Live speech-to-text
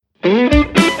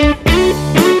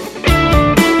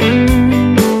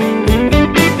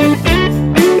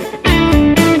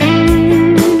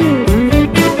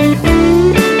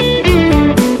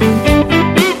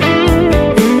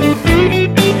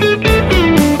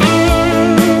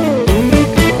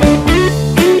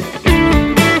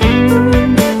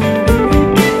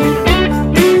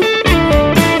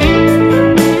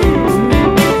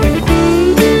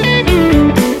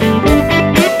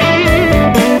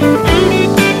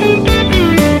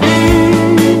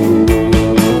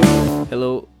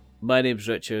My name's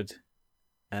Richard,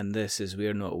 and this is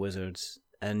We're Not Wizards.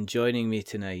 And joining me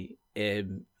tonight,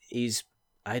 he's,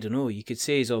 I don't know, you could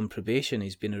say he's on probation.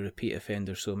 He's been a repeat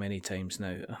offender so many times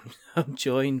now. I'm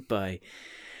joined by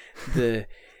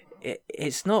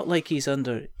it's not like he's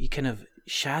under kind of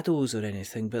shadows or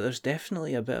anything, but there's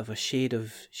definitely a bit of a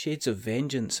shades of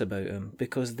vengeance about him,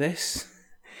 because this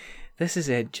is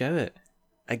Ed Jowett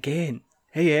again.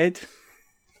 Hey Ed.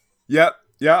 Yeah,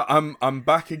 I'm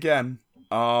back again.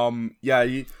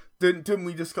 Didn't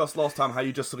we discuss last time how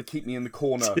you just sort of keep me in the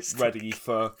corner, ready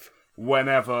for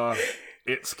whenever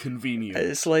it's convenient?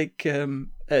 It's like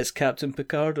it's Captain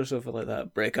Picard or something like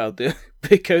that. Break out the.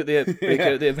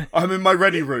 I'm in my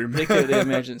ready room. Break out the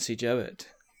emergency Jowett.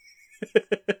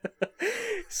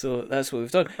 So that's what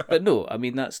we've done. But no, I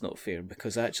mean that's not fair,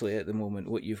 because actually at the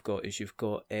moment what you've got is you've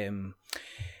got a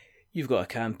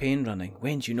campaign running.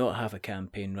 When do you not have a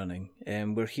campaign running?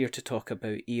 We're here to talk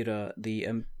about Era the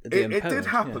Empowered. It did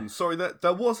happen. Yeah. Sorry,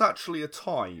 there was actually a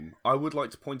time, I would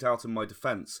like to point out in my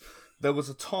defence, there was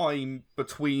a time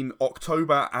between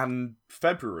October and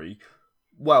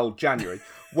January,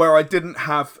 where I didn't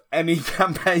have any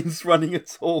campaigns running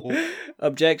at all.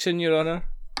 Objection, Your Honour.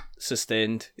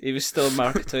 Sustained. He was still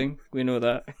marketing. We know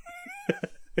that.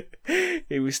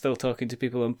 He was still talking to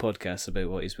people on podcasts about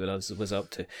what he was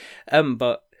up to.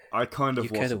 But I kind of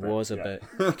You kind of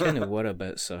were a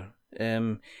bit, sir.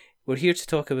 We're here to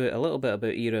talk about a little bit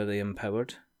about Era the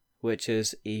Empowered, which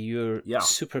is your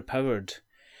superpowered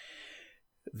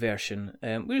version.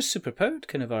 We're superpowered,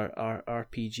 kind of our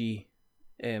RPG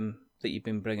that you've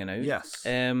been bringing out. Yes.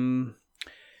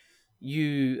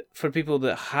 For people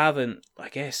that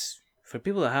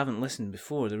haven't listened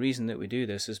before, the reason that we do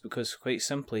this is because, quite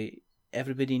simply,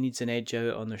 everybody needs an Ed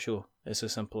Jowett on their show. It's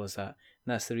as simple as that. And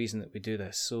that's the reason that we do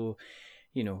this. So,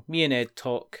 me and Ed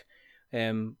talk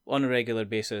on a regular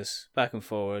basis, back and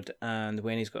forward, and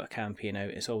when he's got a campaign out,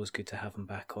 it's always good to have him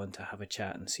back on to have a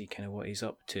chat and see kind of what he's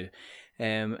up to.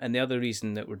 And the other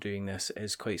reason that we're doing this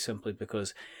is quite simply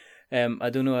because I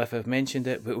don't know if I've mentioned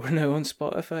it, but we're now on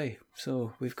Spotify.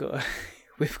 So we've got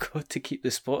to keep the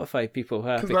Spotify people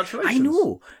happy. Congratulations. I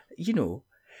know,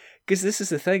 because this is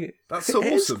the thing. That's so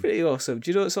awesome. It's pretty awesome. Do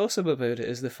you know what's awesome about it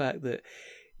is the fact that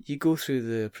you go through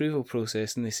the approval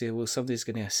process and they say, well, somebody's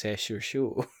going to assess your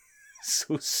show.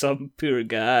 So some poor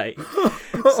back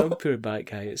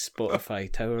guy at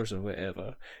Spotify Towers or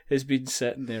whatever has been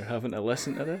sitting there having to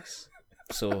listen to this.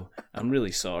 So I'm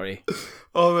really sorry.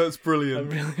 Oh, that's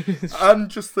brilliant. And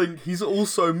just think, he's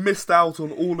also missed out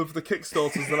on all of the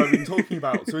Kickstarters that I've been talking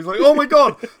about. So he's like, oh my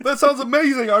god, that sounds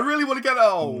amazing. I really want to get it.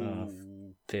 Oh.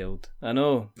 Failed. I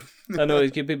know.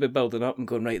 He's been building up and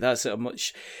going, right, that's it.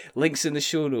 Much links in the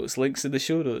show notes. Goes to the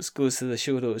show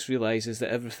notes, realises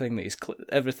that everything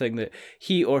that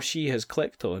he or she has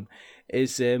clicked on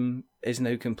is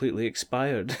now completely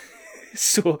expired.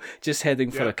 So just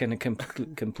heading for a kind of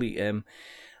complete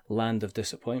land of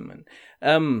disappointment.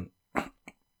 Last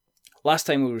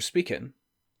time we were speaking,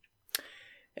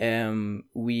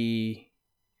 we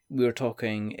were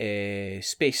talking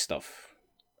space stuff,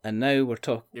 and now we're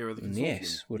talking.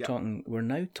 Yes, we're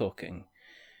now talking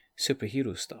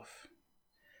superhero stuff.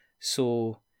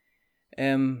 So,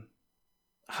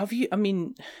 have you? I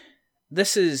mean,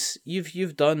 this is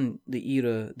you've done the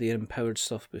Era the Empowered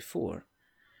stuff before,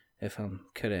 if I'm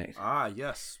correct. Ah,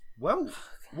 yes. Well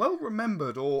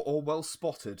remembered or well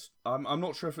spotted. I'm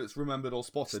not sure if it's remembered or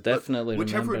spotted. It's definitely but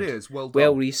whichever remembered. it is, well done.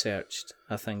 Well researched,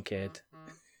 I think, Ed.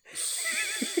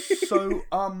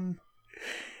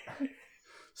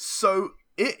 So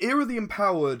Era the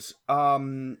Empowered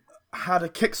had a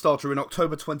Kickstarter in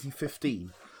October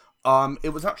 2015. It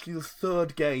was actually the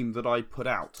third game that I put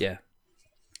out. Yeah.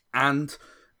 And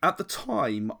at the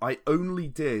time, I only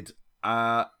did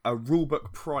a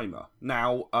rulebook primer.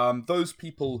 Now, those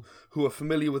people who are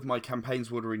familiar with my campaigns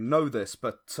would already know this,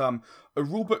 but a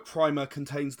rulebook primer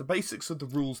contains the basics of the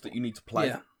rules that you need to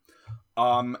play.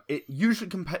 Yeah. It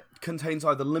usually contains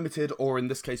either limited or, in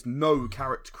this case, no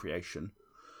character creation.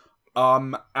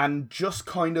 And just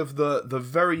kind of the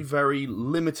very, very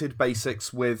limited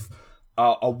basics with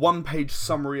a one-page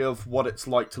summary of what it's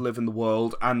like to live in the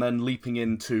world, and then leaping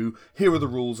into, here are the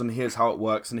rules, and here's how it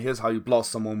works, and here's how you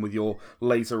blast someone with your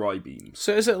laser eye beams.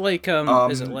 So is it like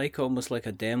almost like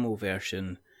a demo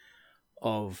version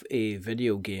of a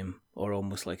video game, or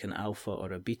almost like an alpha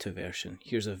or a beta version?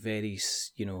 Here's a very,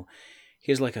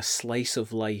 here's like a slice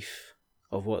of life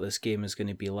of what this game is going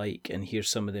to be like, and here's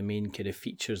some of the main kind of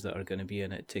features that are going to be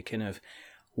in it to kind of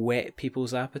whet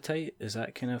people's appetite. Is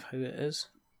that kind of how it is?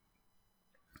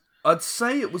 I'd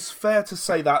say it was fair to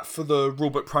say that for the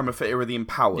rulebook primer for Era the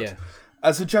Empowered. Yeah.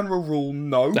 As a general rule,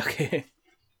 no. Okay.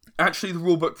 Actually, the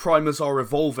rulebook primers are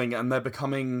evolving and they're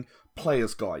becoming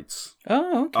player's guides.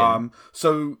 Oh, okay.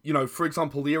 So, for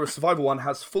example, the Era Survival one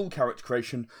has full character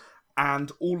creation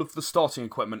and all of the starting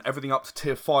equipment, everything up to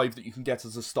tier 5 that you can get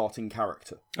as a starting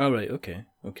character. Oh, right, okay.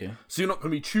 So you're not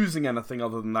going to be choosing anything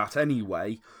other than that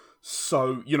anyway.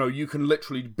 So, you can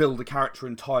literally build a character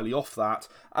entirely off that.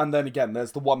 And then again,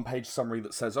 there's the one-page summary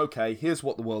that says, okay, here's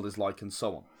what the world is like, and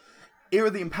so on. Era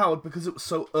the Empowered, because it was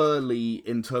so early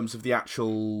in terms of the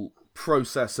actual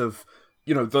process of,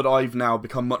 that I've now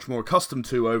become much more accustomed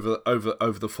to over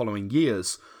the following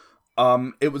years.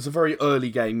 It was a very early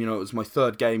game, it was my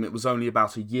third game. It was only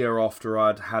about a year after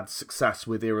I'd had success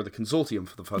with Era the Consortium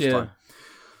for the first time.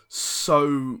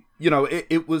 So,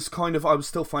 it was kind of, I was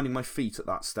still finding my feet at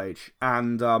that stage.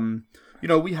 And,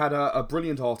 we had a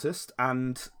brilliant artist,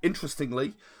 and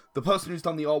interestingly, the person who's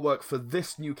done the artwork for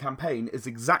this new campaign is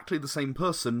exactly the same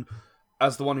person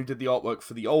as the one who did the artwork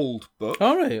for the old book.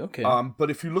 All right, okay.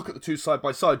 But if you look at the two side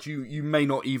by side, you may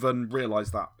not even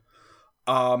realise that.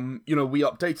 We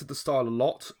updated the style a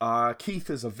lot. Keith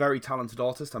is a very talented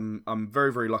artist. I'm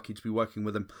very, very lucky to be working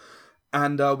with him.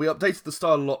 And we updated the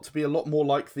style a lot to be a lot more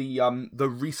like the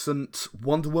recent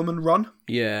Wonder Woman run.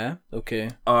 Yeah,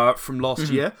 okay. From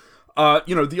last year. The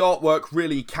artwork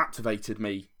really captivated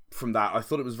me from that. I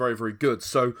thought it was very, very good.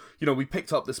 So, we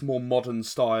picked up this more modern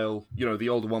style. The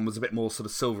older one was a bit more sort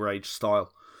of Silver Age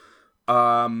style.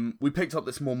 We picked up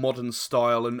this more modern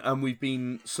style, and we've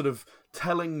been sort of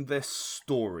telling this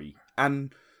story.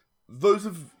 And those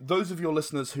of your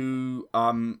listeners who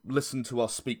listened to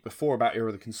us speak before about Era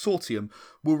of the Consortium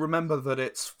will remember that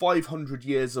it's 500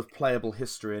 years of playable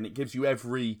history, and it gives you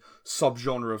every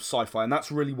subgenre of sci-fi, and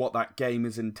that's really what that game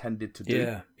is intended to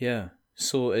do. Yeah.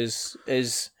 So is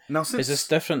Now, is this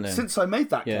different then? Since I made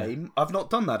that game, I've not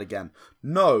done that again.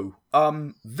 No.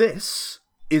 This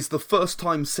is the first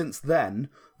time since then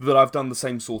that I've done the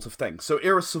same sort of thing. So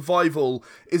Era Survival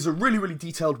is a really, really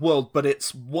detailed world, but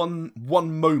it's one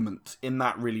moment in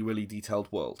that really, really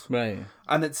detailed world. Right.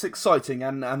 And it's exciting,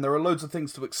 and there are loads of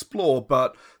things to explore,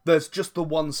 but there's just the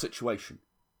one situation.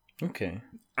 Okay.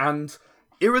 And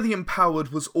Era the Empowered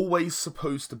was always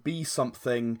supposed to be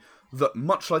something that,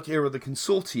 much like Era the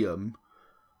Consortium,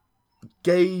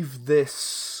 gave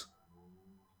this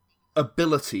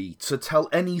ability to tell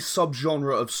any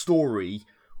subgenre of story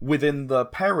within the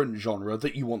parent genre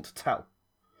that you want to tell.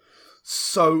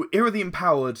 So, Era the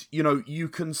Empowered, you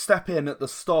can step in at the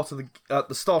start of the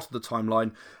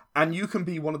timeline, and you can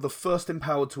be one of the first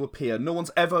Empowered to appear. No one's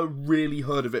ever really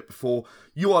heard of it before.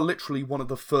 You are literally one of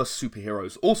the first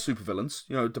superheroes or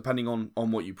supervillains, depending on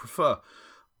what you prefer.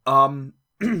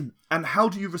 And how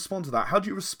do you respond to that? How do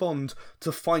you respond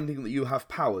to finding that you have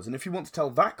powers? And if you want to tell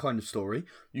that kind of story,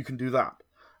 you can do that.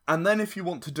 And then if you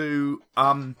want to do...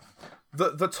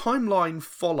 the timeline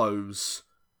follows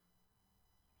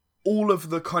all of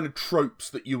the kind of tropes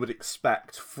that you would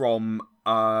expect from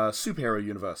superhero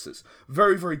universes.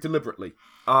 Very, very deliberately.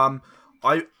 I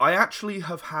actually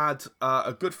have had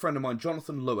a good friend of mine,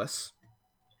 Jonathan Lewis.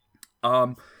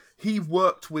 He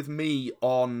worked with me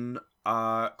on...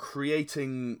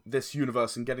 creating this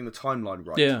universe and getting the timeline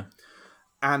right. Yeah.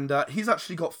 And he's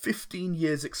actually got 15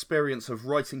 years experience of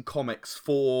writing comics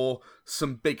for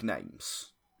some big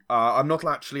names. I'm not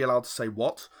actually allowed to say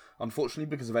what, unfortunately,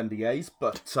 because of NDAs,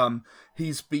 but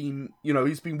he's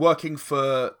been working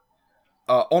for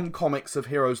on comics of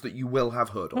heroes that you will have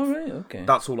heard of. Oh, right, okay.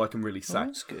 That's all I can really say. Oh,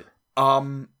 that's good.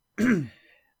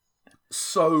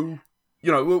 So,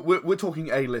 we're talking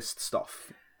A-list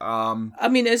stuff. I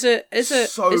mean, is it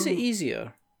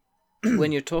easier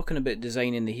when you're talking about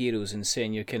designing the heroes and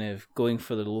saying you're kind of going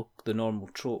for the normal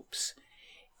tropes?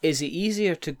 Is it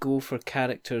easier to go for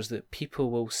characters that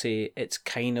people will say it's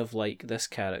kind of like this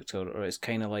character or it's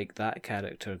kind of like that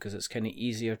character because it's kind of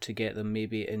easier to get them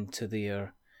maybe into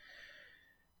their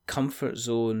comfort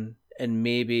zone and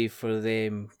maybe for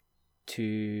them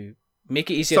to make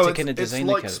it easier to kind of design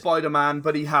the character? It's like Spider-Man,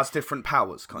 but he has different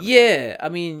powers, kind of. Yeah, I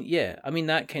mean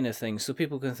that kind of thing. So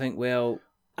people can think, well,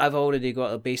 I've already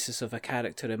got a basis of a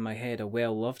character in my head, a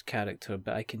well-loved character,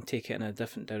 but I can take it in a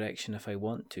different direction if I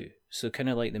want to. So kind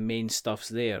of like the main stuff's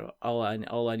there. All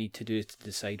I need to do is to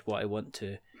decide what I want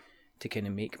to kind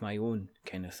of make my own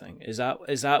kind of thing. Is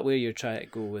that where you're trying to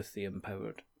go with the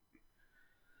Empowered?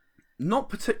 Not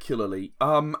particularly.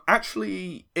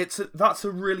 Actually, that's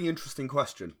a really interesting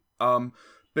question.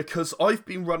 Because I've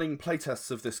been running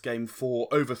playtests of this game for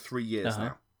over 3 years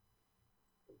now.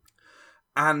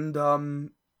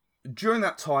 And during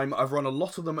that time, I've run a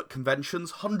lot of them at conventions.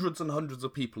 Hundreds and hundreds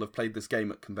of people have played this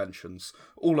game at conventions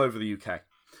all over the UK.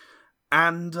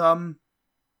 And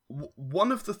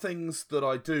one of the things that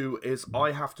I do is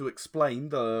I have to explain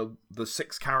the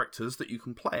 6 characters that you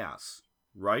can play as,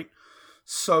 right?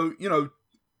 So,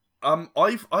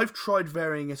 I've tried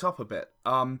varying it up a bit,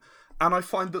 and I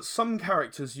find that some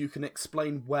characters you can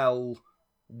explain well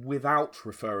without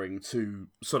referring to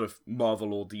sort of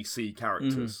Marvel or DC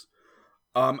characters.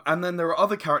 And then there are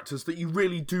other characters that you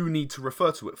really do need to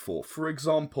refer to it for. For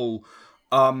example,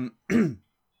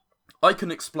 I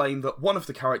can explain that one of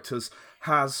the characters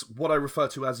has what I refer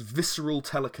to as visceral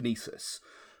telekinesis.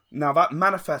 Now, that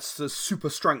manifests as super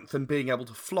strength and being able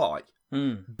to fly,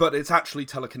 but it's actually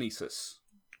telekinesis,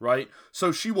 right?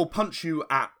 So she will punch you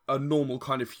at a normal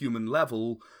kind of human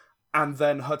level, and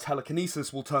then her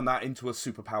telekinesis will turn that into a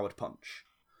superpowered punch.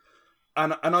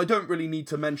 And I don't really need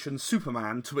to mention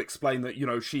Superman to explain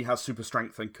that, she has super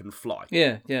strength and can fly.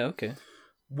 Yeah, okay.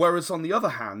 Whereas on the other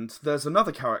hand, there's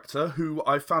another character who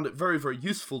I found it very, very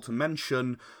useful to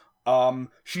mention.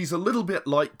 She's a little bit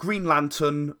like Green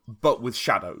Lantern, but with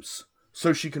shadows.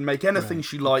 So she can make anything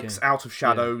she likes out of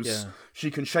shadows. Yeah.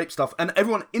 She can shape stuff. And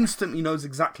everyone instantly knows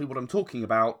exactly what I'm talking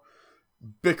about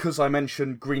because I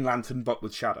mentioned Green Lantern, but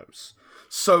with shadows.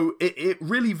 So it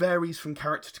really varies from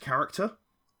character to character.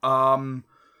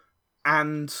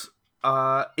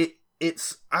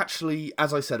 It's actually,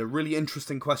 as I said, a really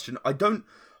interesting question. I don't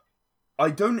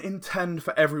intend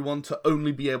for everyone to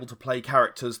only be able to play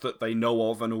characters that they know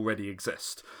of and already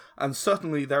exist. And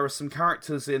certainly there are some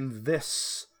characters in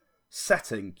this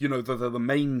setting, the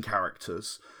main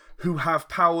characters, who have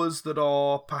powers that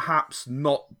are perhaps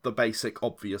not the basic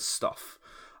obvious stuff.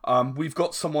 We've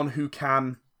got someone who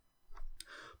can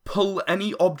pull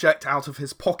any object out of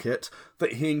his pocket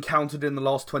that he encountered in the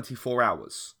last 24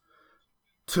 hours.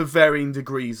 To varying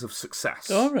degrees of success.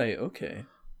 All right, okay.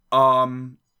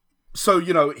 So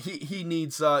he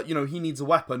needs a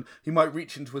weapon. He might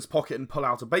reach into his pocket and pull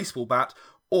out a baseball bat,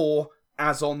 or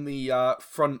as on the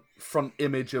front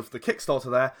image of the Kickstarter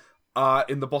there,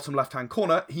 in the bottom left hand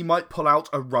corner, he might pull out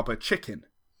a rubber chicken.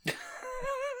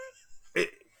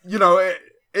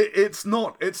 It's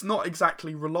not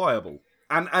exactly reliable.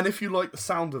 And if you like the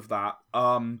sound of that,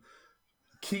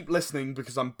 keep listening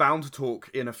because I'm bound to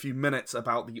talk in a few minutes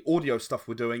about the audio stuff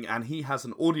we're doing, and he has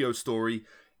an audio story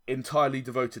entirely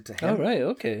devoted to him. Oh, right,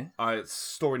 okay. It's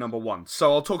story number 1.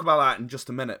 So I'll talk about that in just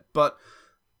a minute. But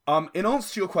in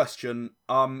answer to your question,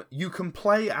 you can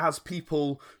play as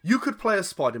people. You could play as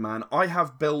Spider-Man. I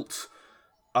have built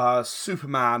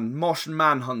Superman, Martian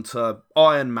Manhunter,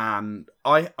 Iron Man.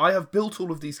 I have built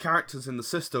all of these characters in the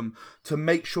system to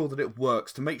make sure that it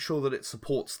works, to make sure that it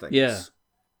supports things. Yeah.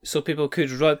 So people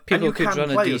could run a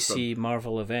play DC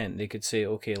Marvel event. They could say,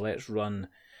 okay, let's run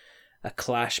a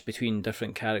clash between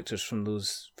different characters from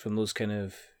those kind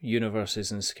of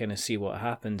universes and kind of see what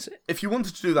happens. If you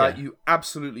wanted to do that, you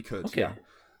absolutely could. Okay. Yeah.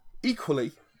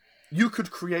 Equally, you could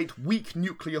create Weak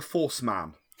Nuclear Force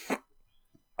Man.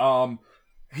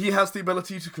 He has the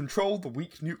ability to control the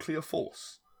weak nuclear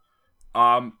force.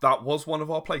 That was one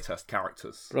of our playtest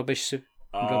characters. Rubbish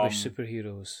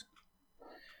superheroes.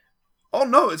 Oh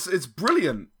no, it's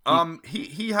brilliant.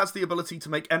 He has the ability to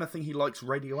make anything he likes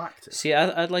radioactive. See,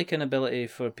 I'd like an ability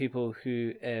for people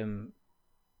who,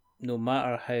 no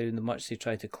matter how much they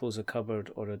try to close a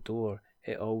cupboard or a door,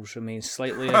 it always remains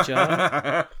slightly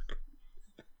ajar.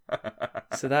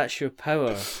 So that's your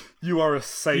power. You are a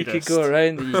sadist. You could go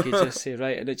around and you could just say,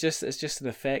 right, and it's just an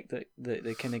effect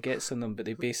that kind of gets on them, but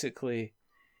they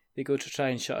go to try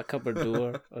and shut a cupboard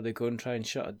door, or they go and try and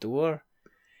shut a door.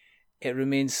 It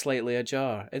remains slightly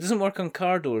ajar. It doesn't work on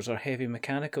car doors or heavy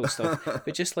mechanical stuff,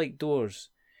 but just like doors.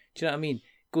 Do you know what I mean?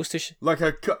 Goes to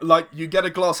like you get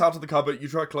a glass out of the cupboard, you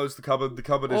try to close the cupboard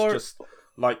is just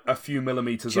like a few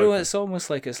millimeters. Do you know what it's almost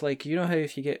like? It's like, you know how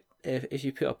if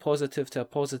you put a positive to a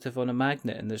positive on a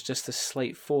magnet and there's just a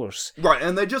slight force. Right,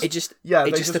 and it just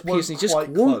appears and it just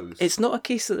won't. Close. It's not a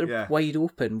case that they're wide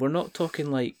open. We're not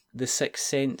talking like the Sixth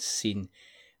Sense scene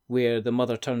where the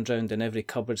mother turns around and every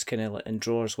cupboard's kind of and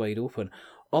drawers wide open.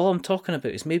 All I'm talking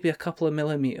about is maybe a couple of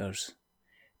millimeters.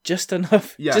 Just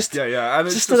enough. And it's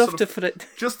just enough for it.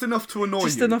 Just enough to annoy you.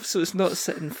 Just enough so it's not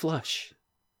sitting flush.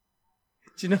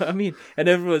 Do you know what I mean? And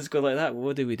everyone's going like that. Well,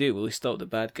 what did we do? Well, we stopped the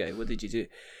bad guy. What did you do?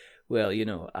 Well,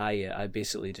 I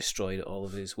basically destroyed all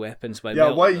of his weapons by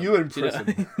melting why are them. you in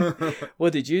prison? You know?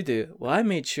 What did you do? Well, I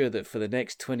made sure that for the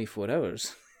next 24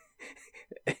 hours,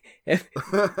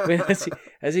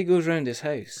 as he goes round his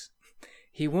house,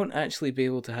 he won't actually be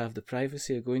able to have the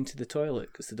privacy of going to the toilet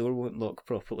because the door won't lock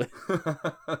properly.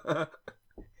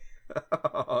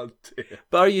 Oh dear.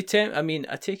 But are you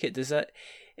I take it,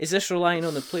 is this relying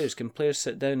on the players? Can players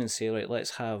sit down and say, right,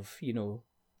 let's have,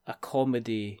 a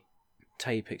comedy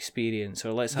type experience,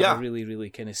 or let's have a really, really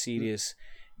kind of serious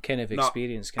kind of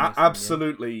experience. Kind of thing,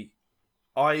 absolutely.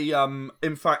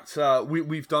 In fact,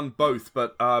 we've done both,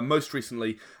 but most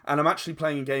recently, and I'm actually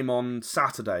playing a game on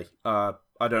Saturday.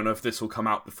 I don't know if this will come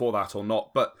out before that or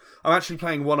not, but I'm actually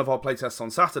playing one of our playtests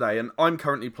on Saturday, and I'm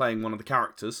currently playing one of the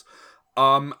characters.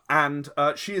 And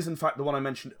she is in fact the one I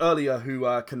mentioned earlier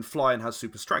who can fly and has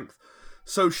super strength.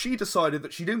 So she decided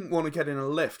that she didn't want to get in a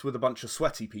lift with a bunch of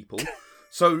sweaty people,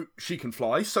 so she can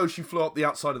fly, so she flew up the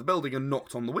outside of the building and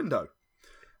knocked on the window.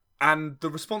 And the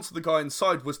response of the guy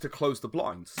inside was to close the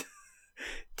blinds.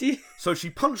 So she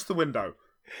punched the window.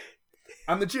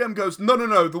 And the GM goes,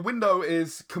 no, the window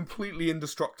is completely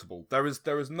indestructible. There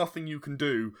is nothing you can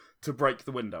do to break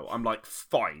the window. I'm like,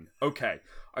 fine, okay.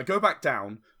 I go back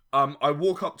down. I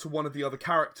walk up to one of the other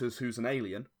characters who's an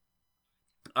alien.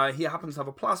 He happens to have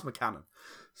a plasma cannon.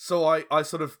 So I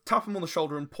sort of tap him on the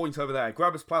shoulder and point over there,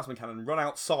 grab his plasma cannon, run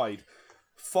outside,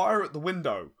 fire at the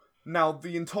window. Now,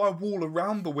 the entire wall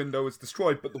around the window is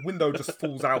destroyed, but the window just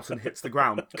falls out and hits the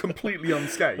ground, completely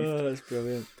unscathed. Oh, that's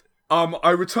brilliant.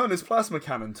 I return his plasma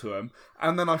cannon to him,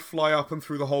 and then I fly up and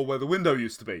through the hole where the window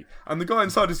used to be. And the guy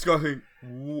inside is going,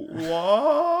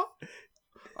 what?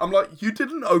 I'm like, you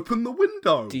didn't open the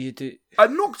window. I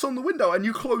knocked on the window and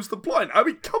you closed the blind. I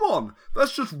mean, come on.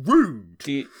 That's just rude.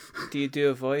 Do you do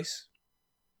a voice?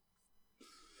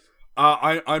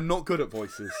 I'm not good at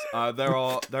voices. There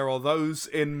are those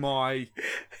in my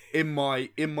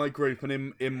group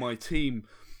and in my team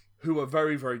who are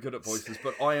very, very good at voices,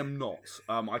 but I am not.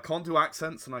 I can't do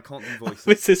accents and I can't do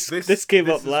voices. This came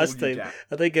up last time.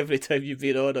 I think every time you've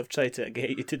been on, I've tried to get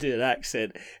you to do an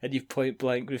accent, and you've point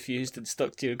blank refused and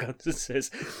stuck to your guns and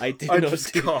says, I do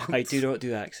not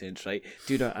do accents, right?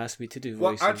 Do not ask me to do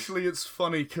voices. Well, actually, it's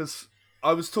funny because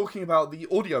I was talking about the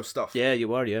audio stuff. Yeah,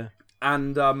 you are, yeah.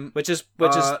 And which is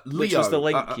the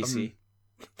link, you see.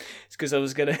 It's because I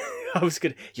was gonna.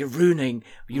 You're ruining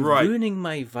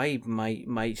my vibe,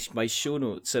 my show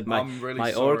notes and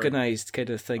my organised kind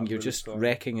of thing. You're just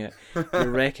wrecking it.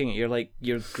 You're wrecking it.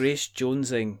 You're Grace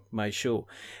Jonesing my show.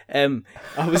 I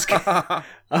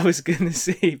was gonna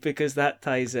say, because that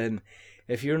ties in.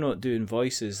 If you're not doing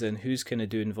voices, then who's kind of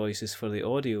doing voices for the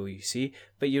audio, you see?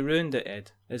 But you ruined it,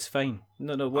 Ed. It's fine.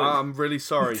 No. What? I'm really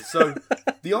sorry. So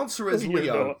the answer is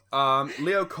Leo.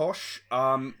 Leo Kosh,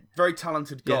 very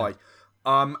talented guy.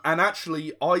 Yeah. And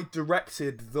actually, I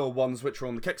directed the ones which are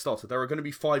on the Kickstarter. There are going to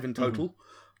be 5 in total.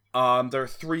 Mm-hmm. There are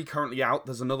 3 currently out.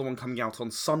 There's another one coming out on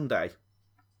Sunday.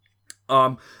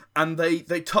 And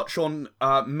they touch on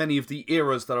many of the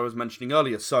eras that I was mentioning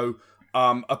earlier. So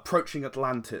Approaching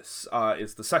Atlantis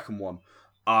is the second one.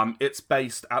 It's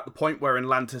based at the point where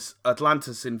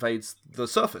Atlantis invades the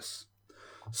surface.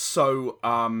 So,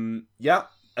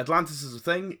 Atlantis is a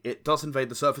thing. It does invade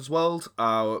the surface world.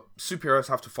 Superheroes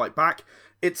have to fight back.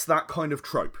 It's that kind of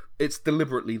trope. It's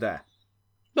deliberately there.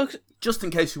 Look, just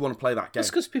in case you want to play that game. It's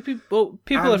because people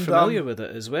are familiar with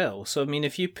it as well. So, I mean,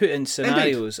 if you put in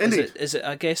scenarios... Indeed. Is it,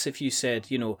 I guess if you said,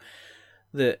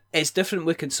 that it's different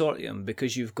with Consortium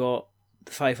because you've got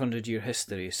 500-year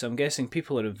history. So I'm guessing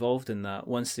people are involved in that.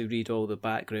 Once they read all the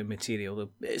background material,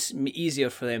 it's easier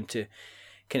for them to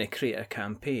kind of create a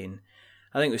campaign.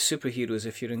 I think with superheroes,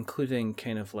 if you're including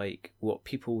kind of like what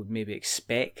people would maybe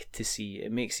expect to see, it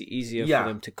makes it easier for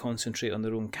them to concentrate on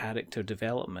their own character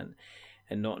development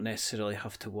and not necessarily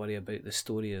have to worry about the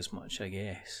story as much, I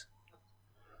guess.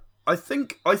 I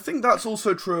think that's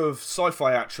also true of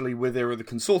sci-fi, actually, with Era of the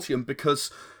Consortium,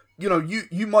 because,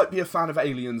 you might be a fan of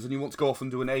Aliens and you want to go off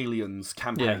and do an Aliens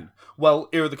campaign. Yeah. Well,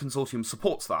 Era of the Consortium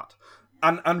supports that.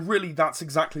 And really, that's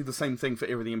exactly the same thing for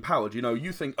Era of the Empowered.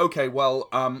 You think, okay, well,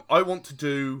 I want to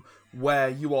do where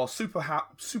you are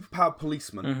superpowered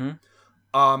policemen,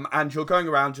 and you're going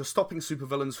around, you're stopping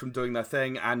supervillains from doing their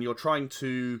thing, and you're trying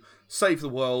to save the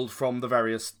world from the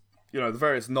various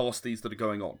nasties that are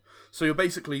going on. So you're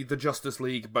basically the Justice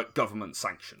League, but government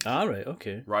sanctioned. Ah, right,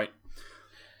 okay. Right.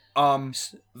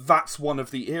 That's one of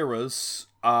the eras,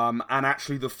 and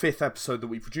actually the 5th episode that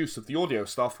we produce of the audio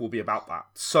stuff will be about that.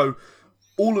 So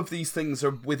all of these things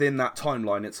are within that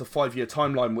timeline. It's a 5-year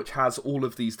timeline which has all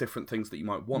of these different things that you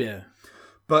might want. Yeah.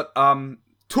 But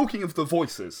talking of the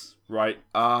voices, right?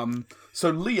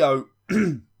 So Leo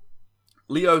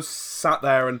sat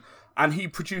there and he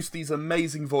produced these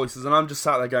amazing voices, and I'm just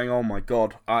sat there going, oh my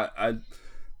god,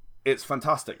 it's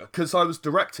fantastic. Because I was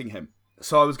directing him.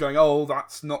 So I was going, oh,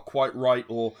 that's not quite right,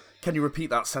 or can you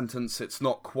repeat that sentence? It's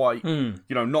not quite,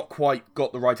 not quite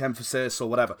got the right emphasis, or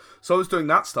whatever. So I was doing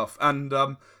that stuff, and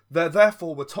there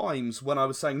therefore were times when I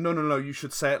was saying, no, you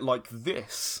should say it like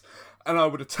this. And I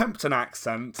would attempt an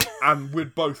accent, and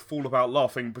we'd both fall about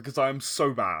laughing because I am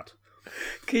so bad.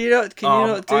 Can you not? Can you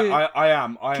not do? I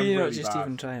am. Can you really not just bad.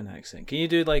 even try an accent? Can you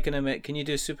do like Can you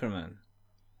do Superman?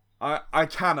 I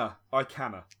canna.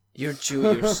 You're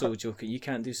so joking. You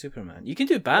can't do Superman. You can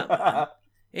do Batman.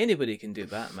 Anybody can do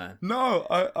Batman. No,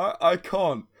 I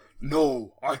can't.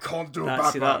 No, I can't do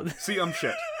Batman. See, I'm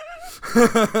shit.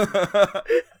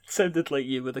 Sounded like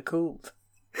you with a cold.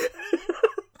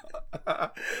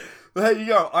 There you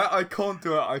go. I can't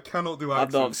do it. I cannot do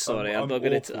accents. I'm not sorry. I'm not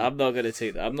going to. I'm not going to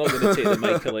take that. I'm not going to take the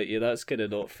Michael at you. That's kind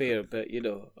of not fair. But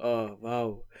oh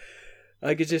wow,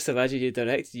 I could just imagine you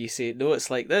directing. You say, "No, it's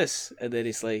like this," and then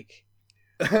it's like,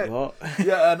 "What?"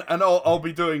 Yeah, and I'll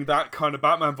be doing that kind of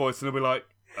Batman voice, and I'll be like,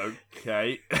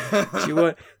 "Okay."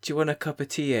 Do you want a cup of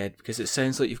tea, Ed? Because it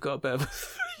sounds like you've got a bit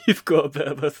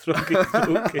of a throat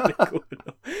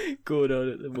going on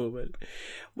at the moment.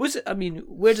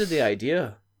 Where did the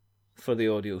idea for the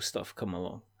audio stuff come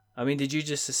along? I mean, did you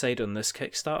just decide on this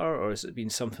Kickstarter, or has it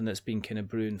been something that's been kind of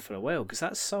brewing for a while? Because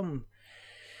that's some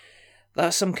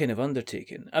kind of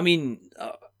undertaking. I mean,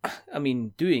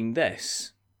 doing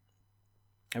this.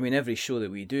 I mean, every show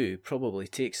that we do probably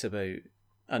takes about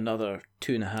another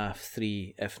 2.5,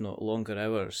 3, if not longer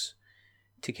hours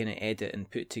to kind of edit and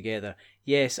put together.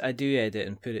 Yes, I do edit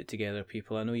and put it together,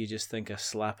 people. I know you just think I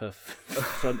slap a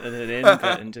front and an end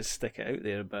bit and just stick it out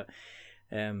there, but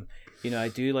I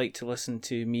do like to listen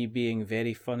to me being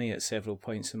very funny at several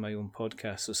points in my own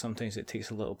podcast, so sometimes it takes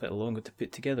a little bit longer to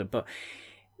put together, but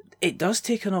it does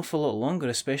take an awful lot longer,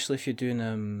 especially if you're doing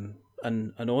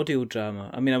an audio drama.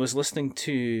 I mean, I was listening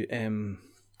to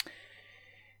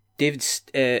David,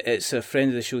 it's a friend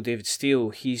of the show, David Steele.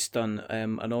 He's done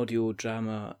an audio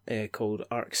drama called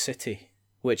Arc City,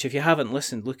 which if you haven't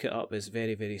listened, look it up. It's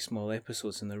very, very small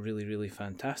episodes and they're really, really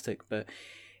fantastic. But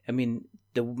I mean,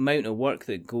 the amount of work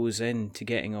that goes into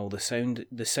getting all the sound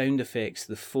effects,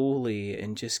 the Foley,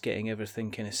 and just getting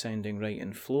everything kind of sounding right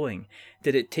and flowing.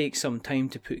 Did it take some time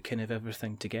to put kind of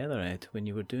everything together, Ed, when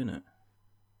you were doing it?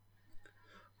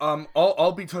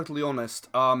 I'll be totally honest.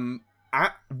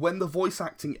 When the voice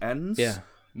acting ends,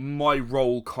 my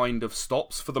role kind of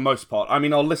stops for the most part. I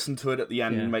mean, I'll listen to it at the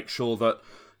end and make sure that,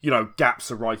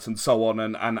 gaps are right and so on,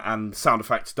 and sound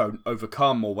effects don't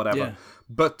overcome or whatever. Yeah.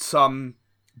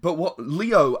 But what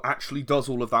Leo actually does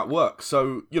all of that work.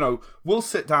 So, we'll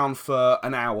sit down for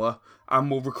an hour and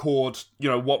we'll record,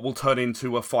 what will turn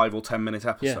into a 5 or 10 minute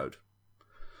episode.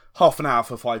 Half an hour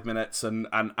for 5 minutes and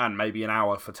maybe an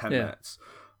hour for 10 minutes.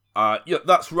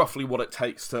 That's roughly what it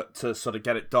takes to sort of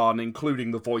get it done,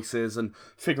 including the voices and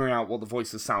figuring out what the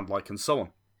voices sound like and so on.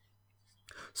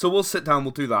 So we'll sit down,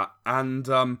 we'll do that, and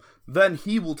then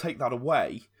he will take that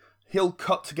away. He'll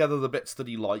cut together the bits that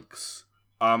he likes,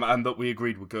 and that we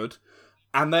agreed were good,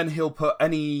 and then he'll put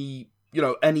any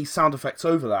sound effects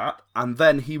over that, and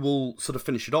then he will sort of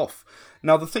finish it off.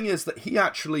 Now, the thing is that he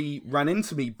actually ran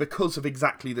into me because of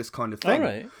exactly this kind of thing. All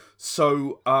right.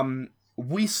 So,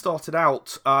 we started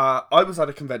out, I was at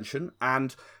a convention,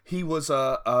 and he was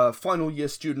a final year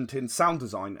student in sound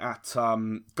design at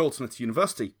Goldsmiths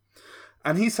University.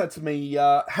 And he said to me,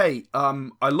 hey,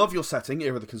 I love your setting,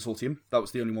 Era the Consortium. That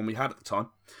was the only one we had at the time.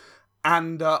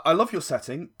 And I love your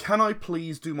setting. Can I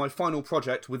please do my final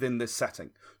project within this setting?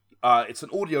 It's an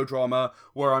audio drama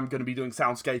where I'm going to be doing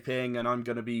soundscaping and I'm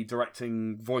going to be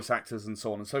directing voice actors and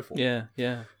so on and so forth. Yeah,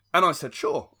 yeah. And I said,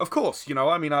 sure, of course.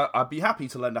 I'd be happy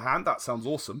to lend a hand. That sounds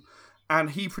awesome. And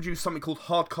he produced something called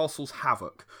Hardcastle's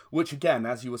Havoc, which, again,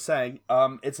 as you were saying,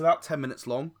 it's about 10 minutes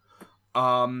long.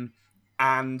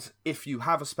 And if you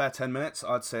have a spare 10 minutes,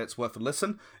 I'd say it's worth a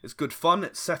listen. It's good fun.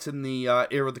 It's set in the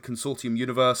Era of the Consortium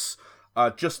universe,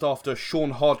 just after Sean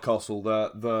Hardcastle,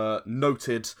 the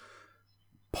noted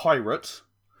pirate,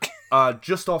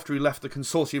 just after he left the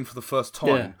Consortium for the first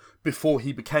time, before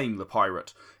he became the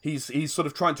pirate. He's sort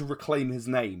of trying to reclaim his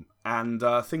name, and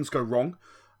things go wrong.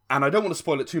 And I don't want to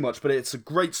spoil it too much, but it's a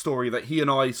great story that he and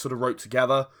I sort of wrote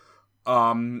together.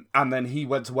 And then he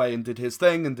went away and did his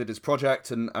thing and did his project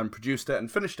and produced it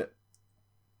and finished it.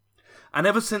 And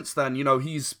ever since then,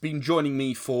 he's been joining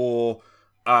me for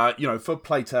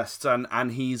playtests,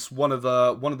 and he's one of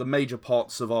the major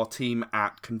parts of our team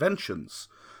at conventions.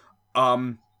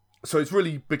 So it's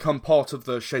really become part of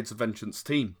the Shades of Vengeance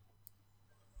team.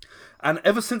 And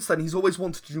ever since then, he's always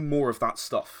wanted to do more of that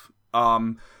stuff.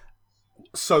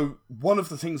 So one of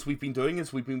the things we've been doing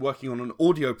is we've been working on an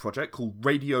audio project called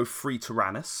Radio Free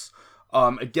Tyrannus.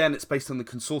 Again, it's based on the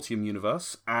Consortium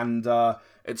universe, and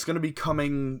it's going to be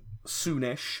coming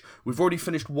soonish. We've already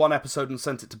finished one episode and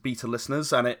sent it to beta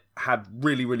listeners, and it had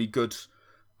really, really good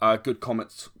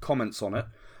comments on it.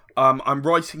 I'm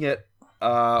writing it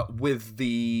with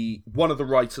one of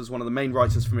the main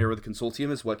writers from Era of the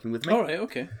Consortium is working with me. All right,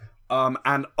 okay.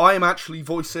 And I am actually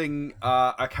voicing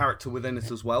a character within it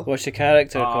as well. What's your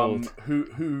character called?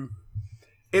 Who?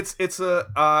 It's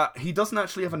a he doesn't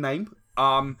actually have a name.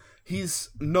 He's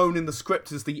known in the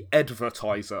script as the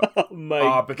Advertiser. Oh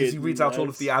my because he reads out all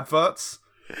of the adverts.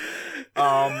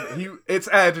 It's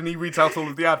Ed, and he reads out all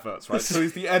of the adverts, right? So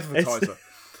he's the Advertiser.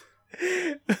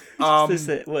 What is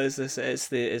this? It's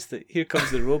the here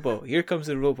comes the robot. Here comes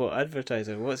the robot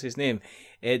advertiser. What's his name?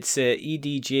 It's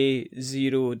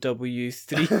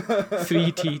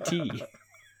EDJ0W3TT.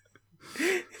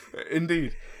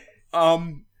 Indeed.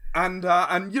 And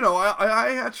you know,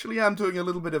 I actually am doing a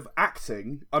little bit of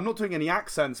acting. I'm not doing any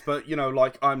accents, but you know,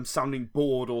 like I'm sounding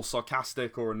bored or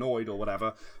sarcastic or annoyed or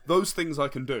whatever. Those things I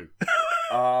can do.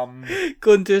 Go and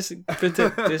do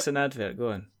an advert. Go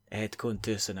on, Ed. Go and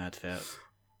do an advert.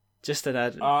 Just an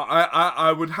advert.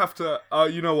 I would have to.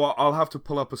 You know what? I'll have to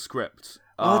pull up a script.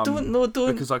 Don't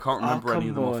because I can't remember any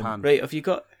of them offhand. Right? Have you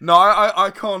got? No,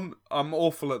 I can't. I'm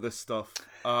awful at this stuff.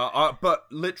 But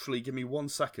literally, give me 1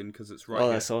 second because it's right. Oh,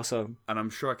 here. that's awesome. And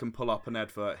I'm sure I can pull up an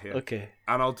advert here. Okay.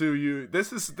 And I'll do you.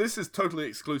 This is totally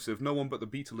exclusive. No one but the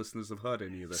beta listeners have heard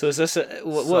any of this. So is this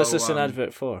what is this an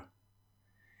advert for?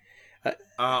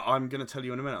 I'm going to tell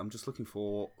you in a minute. I'm just looking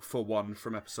for one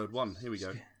from episode 1. Here we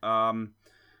go.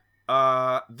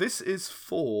 This is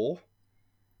for.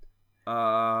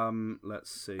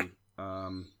 Let's see.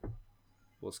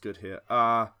 What's good here?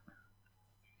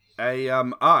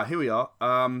 Here we are.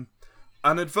 An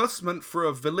advertisement for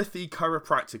a Vilithi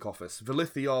chiropractic office.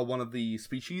 Vilithi are one of the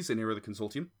species in Era of the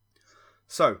Consortium.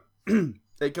 So,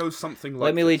 it goes something like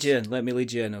Let me lead you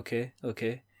in, okay?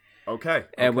 Okay.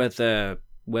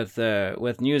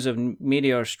 With news of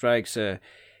meteor strikes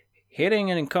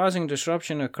hitting and causing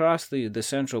disruption across the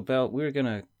central belt, we're going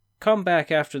to come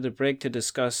back after the break to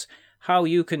discuss how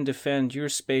you can defend your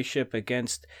spaceship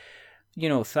against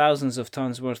thousands of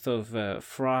tons worth of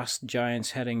frost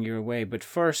giants heading your way. But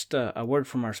first, a word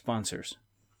from our sponsors.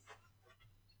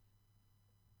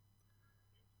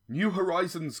 New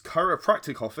Horizons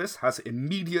Chiropractic Office has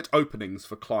immediate openings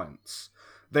for clients.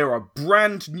 They're a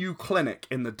brand new clinic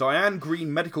in the Diane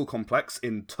Green Medical Complex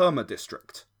in Terma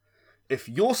District. If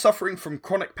you're suffering from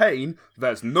chronic pain,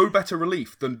 there's no better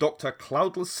relief than Dr.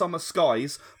 Cloudless Summer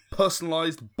Sky's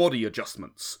personalised body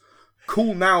adjustments.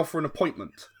 Call now for an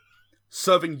appointment.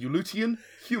 Serving Eulutian,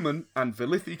 human, and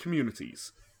Vilithi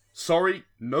communities. Sorry,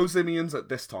 no Zimians at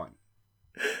this time.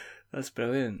 That's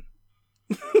brilliant.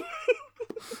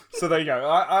 So there you go.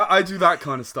 I do that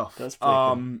kind of stuff. That's pretty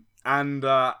cool. And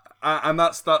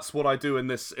that's what I do in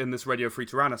this Radio Free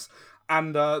Tyrannus.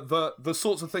 And the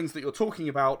sorts of things that you're talking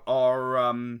about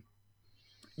are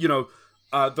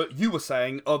that you were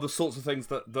saying are the sorts of things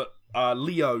that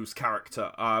Leo's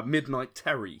character, Midnight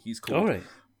Terry, he's called. All right.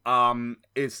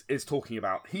 Is talking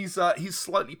about. He's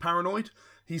slightly paranoid.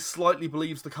 He slightly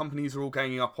believes the companies are all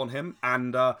ganging up on him,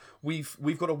 and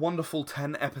we've got a wonderful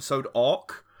 10-episode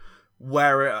arc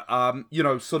where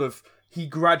sort of he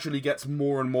gradually gets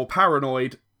more and more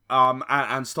paranoid,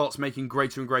 and starts making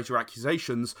greater and greater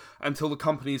accusations until the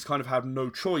companies kind of have no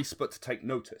choice but to take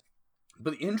notice.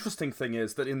 But the interesting thing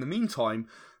is that in the meantime,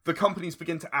 the companies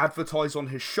begin to advertise on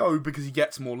his show because he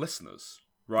gets more listeners,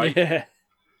 right? Yeah.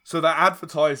 So they're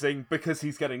advertising because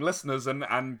he's getting listeners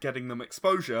and getting them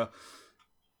exposure,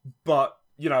 but,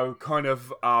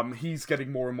 he's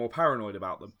getting more and more paranoid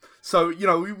about them. So,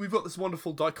 we've got this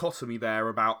wonderful dichotomy there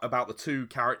about the two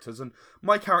characters, and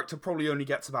my character probably only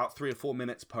gets about 3 or 4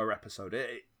 minutes per episode.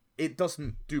 It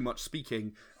doesn't do much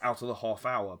speaking out of the half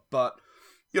hour, but,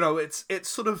 it's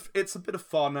a bit of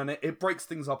fun, and it breaks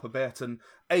things up a bit, and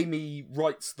Amy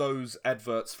writes those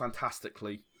adverts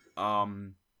fantastically.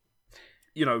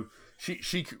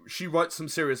 She writes some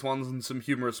serious ones and some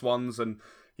humorous ones, and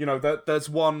there's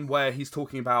one where he's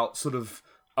talking about sort of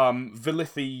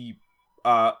Vilithi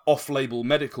off-label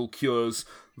medical cures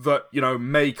that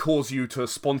may cause you to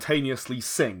spontaneously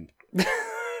sing.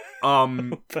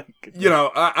 And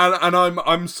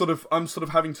I'm sort of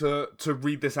having to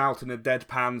read this out in a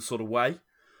deadpan sort of way,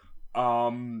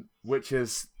 which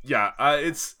is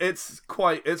it's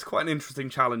quite an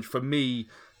interesting challenge for me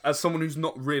as someone who's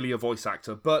not really a voice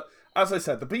actor. But as I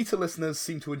said, the beta listeners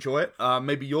seem to enjoy it.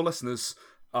 Maybe your listeners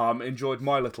enjoyed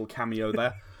my little cameo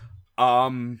there.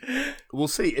 We'll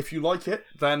see. If you like it,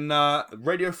 then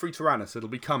Radio Free Tyrannus, it'll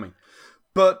be coming.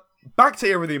 But back to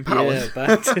Era of the Empowered. Yeah,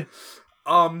 back to...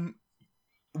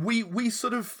 we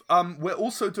sort of we're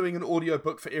also doing an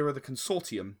audiobook for Era of the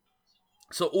Consortium.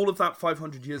 So all of that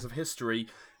 500 years of history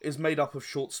is made up of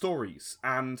short stories,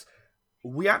 and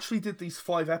we actually did these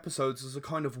 5 episodes as a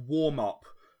kind of warm-up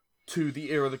to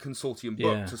the Era of the Consortium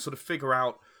book, to sort of figure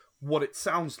out what it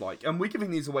sounds like, and we're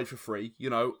giving these away for free. You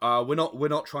know, we're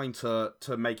not trying to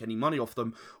make any money off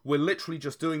them. We're literally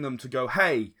just doing them to go,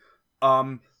 hey,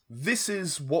 this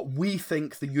is what we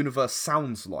think the universe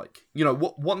sounds like. You know,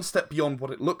 what one step beyond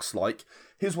what it looks like.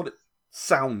 Here's what it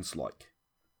sounds like.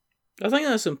 I think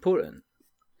that's important.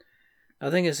 I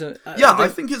think it's I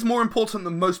think it's more important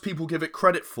than most people give it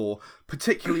credit for,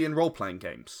 particularly in role-playing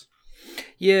games.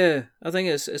 Yeah, I think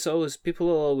it's always, people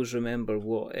will always remember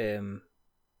what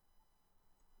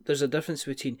there's a difference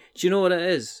between. Do you know what it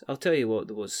is? I'll tell you what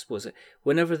it was it.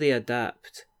 Whenever they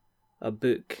adapt a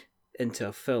book into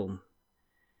a film,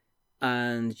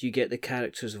 and you get the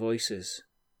characters' voices,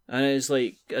 and it's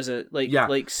like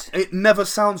it never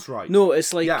sounds right. No,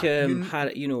 it's like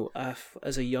Harry, you know,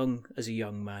 as a young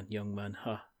man,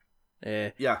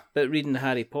 but reading the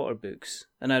Harry Potter books,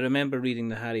 and I remember reading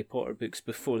the Harry Potter books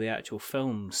before the actual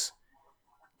films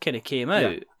kind of came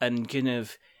out, and kind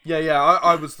of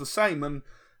I was the same, and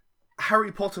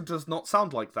Harry Potter does not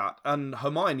sound like that, and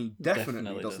Hermione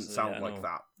definitely doesn't sound like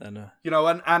that. I know. You know,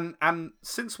 and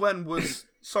since when was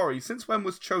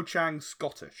Cho Chang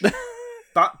Scottish?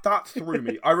 that threw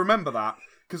me. I remember that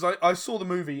because I saw the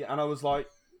movie and I was like,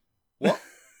 what?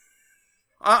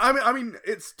 I mean,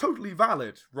 it's totally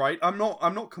valid, right? I'm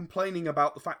not complaining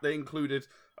about the fact they included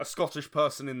a Scottish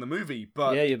person in the movie,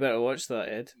 but yeah, you better watch that,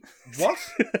 Ed. What?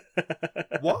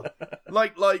 What?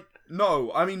 Like,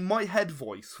 no. I mean, my head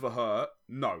voice for her,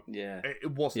 no. Yeah.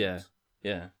 It wasn't.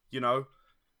 Yeah. You know?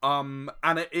 And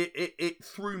it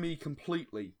threw me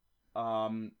completely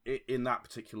in that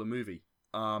particular movie.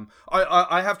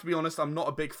 I have to be honest, I'm not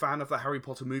a big fan of the Harry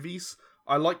Potter movies.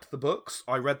 I liked the books.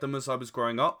 I read them as I was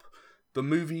growing up. The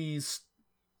movies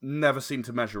never seem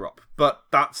to measure up. But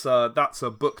that's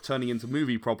a book turning into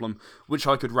movie problem, which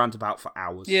I could rant about for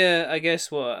hours. Yeah, I guess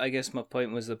my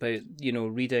point was about, you know,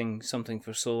 reading something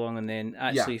for so long and then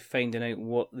actually finding out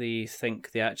what they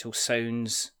think the actual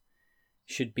sounds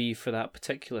should be for that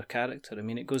particular character. I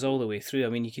mean, it goes all the way through. I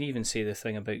mean, you can even say the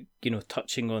thing about, you know,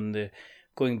 touching on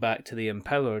going back to the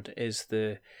Empowered, is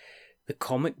the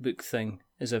comic book thing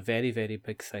is a very, very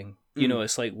big thing. You know,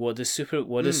 it's like, what does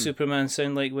Superman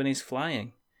sound like when he's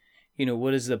flying? You know,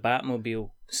 what does the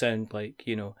Batmobile sound like?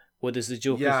 You know, what does the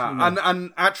Joker? Yeah, you know?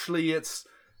 and actually, it's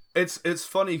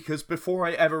funny because before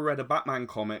I ever read a Batman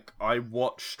comic, I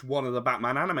watched one of the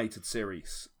Batman animated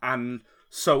series, and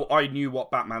so I knew what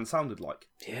Batman sounded like.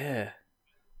 Yeah,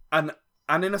 and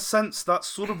in a sense, that's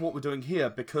sort of what we're doing here,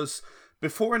 because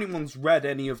before anyone's read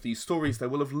any of these stories, they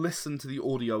will have listened to the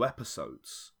audio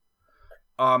episodes.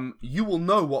 You will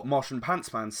know what Martian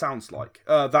Pants Man sounds like.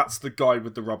 That's the guy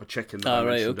with the rubber chicken that I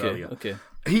mentioned earlier. Okay.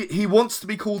 He wants to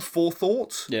be called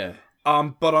Forethought. Yeah.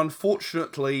 But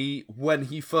unfortunately, when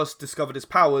he first discovered his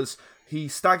powers, he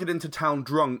staggered into town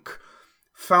drunk,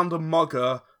 found a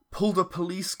mugger, pulled a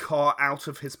police car out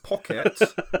of his pocket,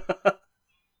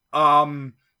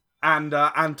 and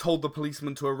told the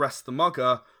policeman to arrest the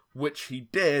mugger, which he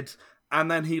did,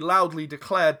 and then he loudly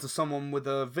declared to someone with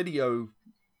a video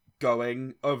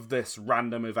going of this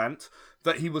random event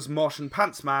that he was Martian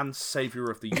Pants Man, savior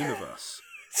of the universe.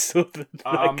 So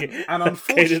and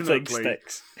unfortunately,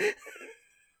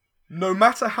 no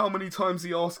matter how many times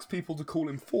he asks people to call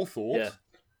him Forethought,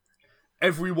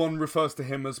 everyone refers to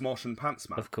him as Martian Pants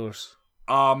Man. Of course.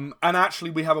 And actually,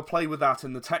 we have a play with that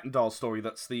in the Technodal story.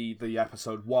 That's the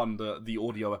episode 1, the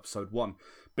audio episode 1,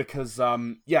 because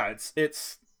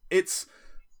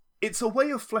it's a way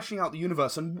of fleshing out the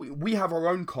universe, and we have our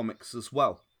own comics as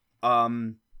well.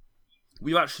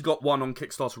 We've actually got one on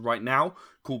Kickstarter right now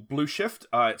called Blue Shift.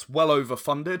 It's well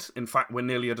overfunded. In fact, we're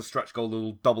nearly at a stretch goal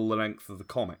that'll double the length of the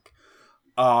comic.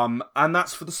 And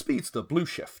that's for the Speedster, Blue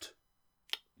Shift.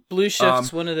 Blue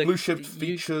Shift's one of the... Blue Shift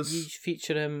features... You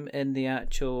feature him in the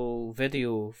actual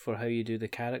video for how you do the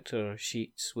character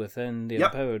sheets within the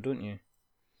Empowered, don't you?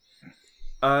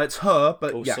 It's her,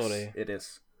 but yes, sorry. It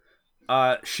is.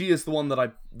 She is the one that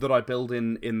I build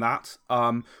in that.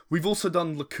 We've also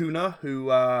done Lacuna,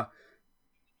 who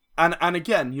and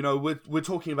again, you know, we're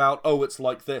talking about, it's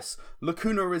like this.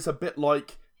 Lacuna is a bit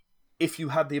like if you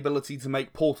had the ability to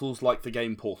make portals like the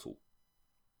game Portal.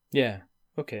 Yeah.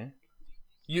 Okay.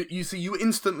 You see, you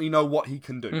instantly know what he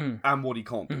can do and what he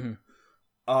can't do.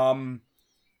 You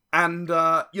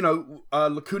know,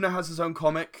 Lacuna has his own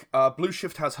comic. Blue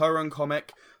Shift has her own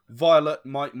comic. Violet,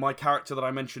 my character that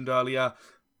I mentioned earlier,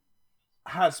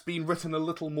 has been written a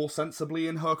little more sensibly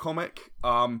in her comic.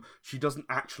 She doesn't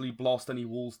actually blast any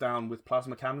walls down with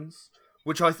plasma cannons,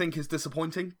 which I think is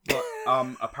disappointing. But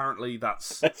apparently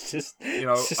that's it's just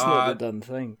not a done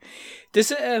thing.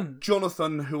 Does it?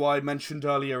 Jonathan, who I mentioned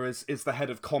earlier, is the head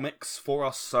of comics for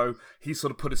us, so he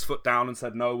sort of put his foot down and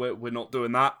said, "No, we're not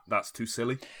doing that. That's too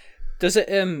silly." Does it?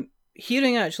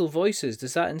 Hearing actual voices,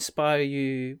 does that inspire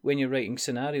you when you're writing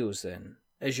scenarios? Then,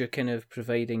 as you're kind of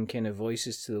providing kind of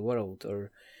voices to the world, or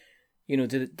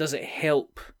does it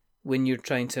help when you're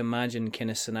trying to imagine kind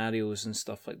of scenarios and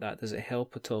stuff like that? Does it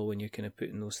help at all when you're kind of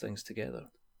putting those things together?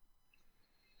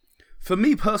 For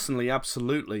me personally,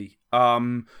 absolutely.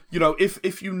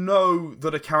 If you know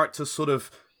that a character sort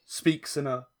of speaks in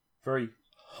a very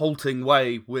halting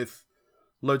way with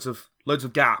loads of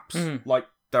gaps, like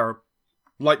they're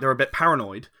a bit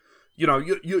paranoid,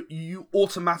 you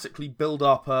automatically build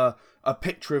up a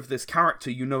picture of this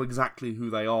character. You know exactly who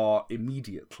they are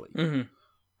immediately.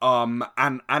 Mm-hmm.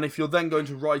 And if you're then going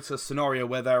to write a scenario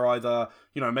where they're either,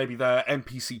 maybe they're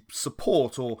NPC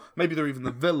support, or maybe they're even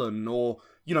the villain, or,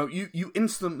 you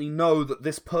instantly know that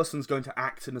this person's going to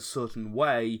act in a certain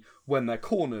way when they're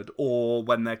cornered, or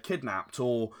when they're kidnapped,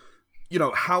 or,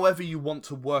 however you want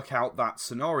to work out that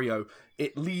scenario,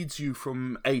 it leads you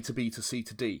from A to B to C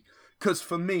to D. Because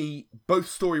for me, both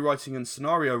story writing and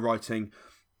scenario writing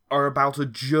are about a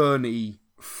journey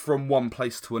from one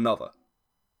place to another.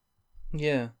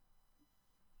 Yeah.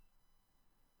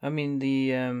 I mean,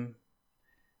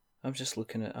 I'm just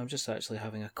actually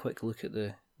having a quick look at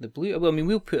the blue. Well, I mean,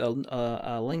 we'll put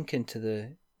a link into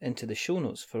the show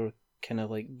notes for kind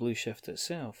of like Blue Shift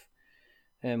itself,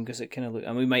 because it kind of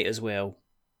and we might as well,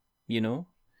 Sure,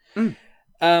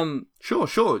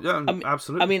 yeah,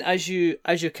 absolutely. I mean, as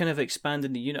you're kind of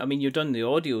expanding the unit, I mean, you're done the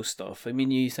audio stuff. I mean,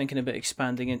 are you thinking about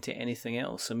expanding into anything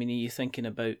else? I mean, are you thinking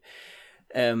about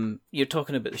you're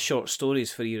talking about the short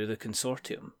stories for Era of the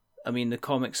Consortium. I mean, the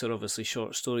comics are obviously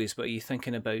short stories, but are you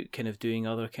thinking about kind of doing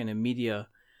other kind of media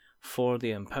for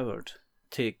the Empowered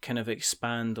to kind of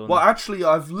expand on? Well, actually,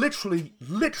 I've literally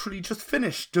just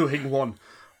finished doing one.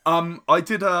 I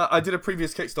did a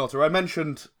previous Kickstarter. I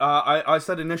mentioned, I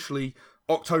said initially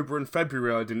October and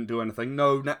February I didn't do anything.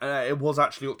 No, it was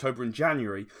actually October and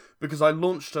January, because I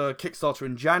launched a Kickstarter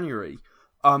in January.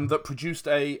 That produced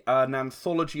an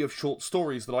anthology of short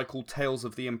stories that I called Tales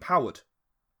of the Empowered.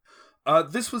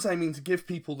 This was aiming to give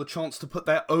people the chance to put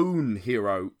their own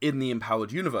hero in the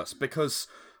Empowered universe, because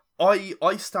I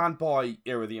stand by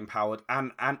Era of the Empowered,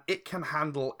 and it can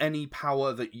handle any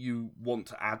power that you want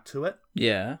to add to it.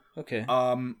 Yeah, okay.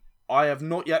 I have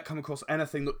not yet come across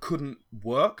anything that couldn't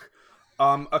work.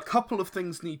 A couple of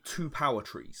things need 2 power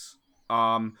trees.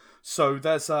 So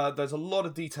there's a lot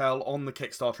of detail on the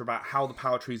Kickstarter about how the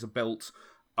power trees are built.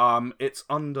 It's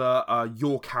under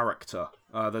Your Character.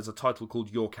 There's a title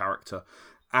called Your Character.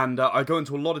 And I go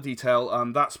into a lot of detail.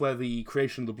 That's where the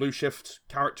creation of the Blue Shift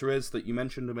character is that you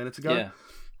mentioned a minute ago. Yeah.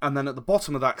 And then at the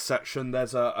bottom of that section,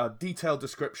 there's a detailed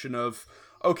description of,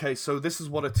 okay, so this is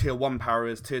what a tier 1 power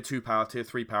is, tier 2 power, tier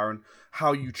 3 power, and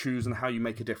how you choose and how you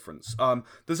make a difference.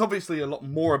 There's obviously a lot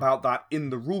more about that in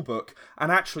the rulebook,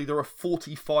 and actually there are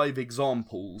 45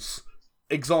 example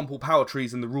power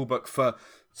trees in the rulebook for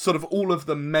sort of all of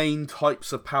the main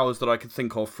types of powers that I could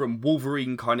think of, from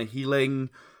Wolverine kind of healing,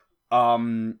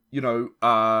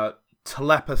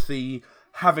 telepathy,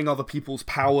 having other people's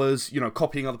powers,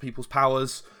 copying other people's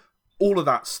powers, all of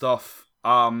that stuff.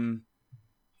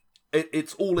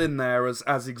 It's all in there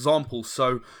as examples.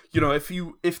 So,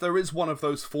 if there is one of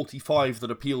those 45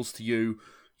 that appeals to you,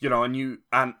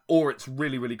 or it's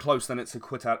really, really close, then it's a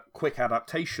quick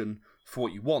adaptation for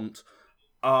what you want.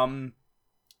 But,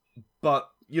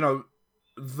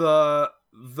 the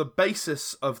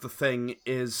basis of the thing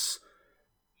is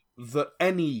that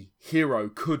any hero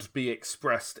could be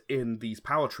expressed in these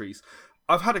power trees.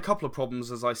 I've had a couple of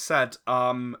problems, as I said.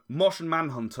 Martian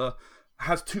Manhunter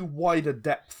has too wide a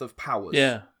depth of powers.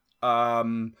 Yeah.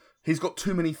 He's got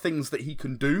too many things that he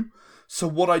can do. So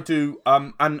what I do,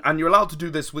 and you're allowed to do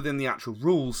this within the actual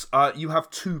rules, you have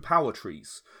 2 power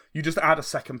trees. You just add a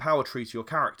second power tree to your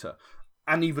character,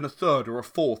 and even a third or a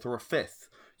fourth or a fifth.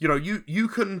 You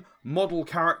can model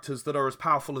characters that are as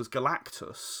powerful as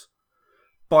Galactus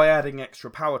by adding extra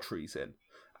power trees in.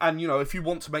 And, if you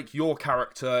want to make your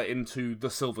character into the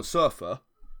Silver Surfer,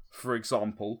 for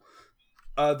example,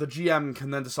 the GM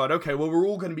can then decide, okay, well, we're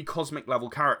all going to be cosmic level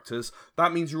characters.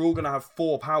 That means you're all going to have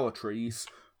 4 power trees.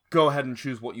 Go ahead and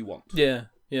choose what you want. Yeah,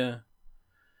 yeah.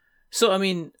 So, I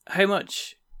mean, how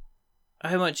much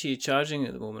are you charging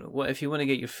at the moment? What if you want to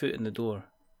get your foot in the door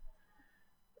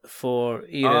for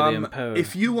Era of the Empowered?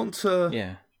 If you want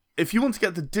to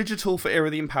get the digital for Era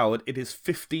of the Empowered, it is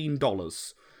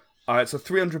 $15. It's a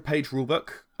 300-page rulebook,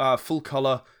 full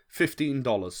color,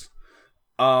 $15.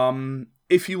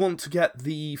 If you want to get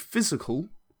the physical,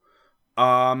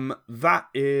 that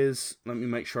is, let me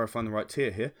make sure I find the right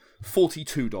tier here,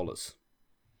 $42.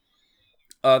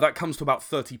 That comes to about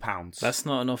 £30. That's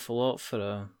not an awful lot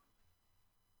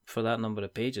for that number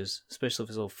of pages, especially if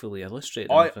it's all fully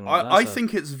illustrated. I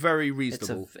think it's very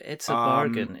reasonable. It's a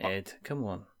bargain, Ed. Come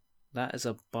on, that is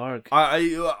a bargain.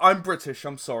 I'm British.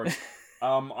 I'm sorry.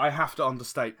 I have to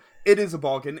understate. It is a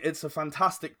bargain. It's a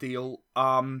fantastic deal.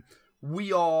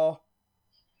 We are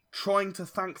trying to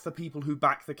thank the people who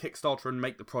back the Kickstarter and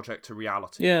make the project a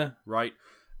reality. Yeah. Right?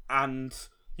 And,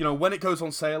 when it goes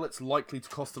on sale, it's likely to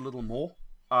cost a little more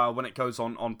when it goes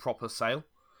on proper sale.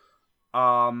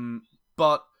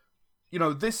 But,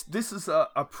 this is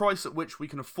a price at which we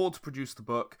can afford to produce the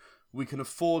book. We can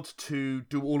afford to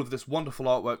do all of this wonderful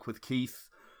artwork with Keith.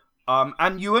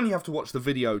 And you only have to watch the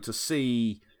video to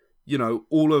see,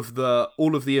 all of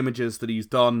the images that he's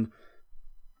done.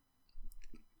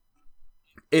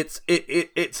 It's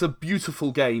a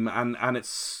beautiful game, and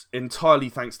it's entirely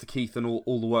thanks to Keith and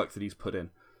all the work that he's put in.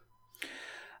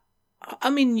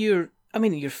 You're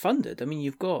funded.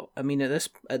 You've got. At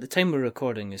the time we're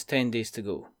recording, it's 10 days to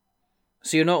go,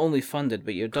 so you're not only funded,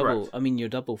 but you're double. Correct. You're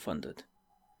double funded,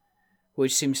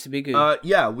 which seems to be good.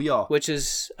 Yeah, we are. Which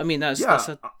is,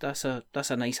 that's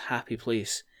a nice happy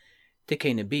place to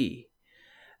kind of be.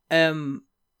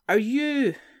 Are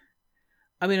you?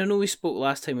 I know we spoke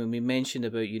last time when we mentioned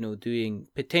about,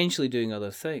 potentially doing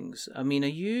other things. Are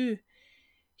you...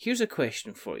 Here's a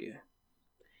question for you.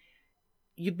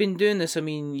 You've been doing this, you've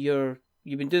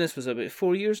been doing this, was it about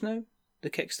 4 years now? The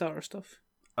Kickstarter stuff?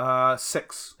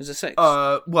 6. Is it 6?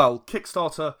 Well,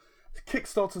 successful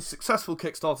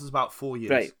Kickstarter is about 4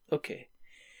 years. Right, okay.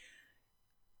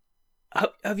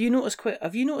 Have you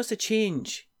noticed a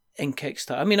change in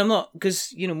Kickstarter? I'm not,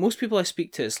 because most people I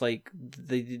speak to, it's like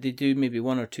they do maybe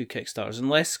 1 or 2 Kickstarters,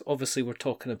 unless obviously we're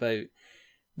talking about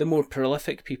the more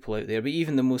prolific people out there. But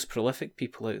even the most prolific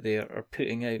people out there are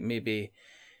putting out maybe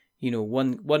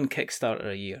one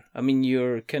Kickstarter a year.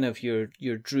 Your kind of your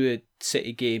Druid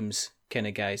City Games kind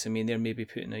of guys. They're maybe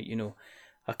putting out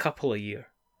a couple a year,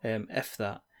 if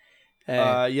that.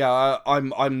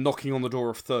 I'm knocking on the door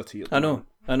of 30 at the moment.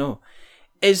 I know.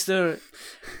 Is there?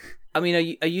 Are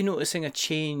you noticing a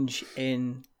change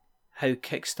in how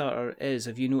Kickstarter is?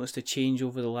 Have you noticed a change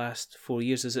over the last 4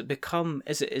 years? Has it become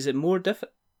more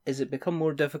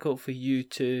difficult for you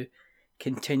to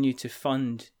continue to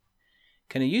fund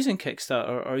kind of using Kickstarter?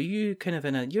 Or are you kind of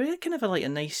you're kind of like a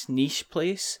nice niche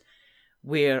place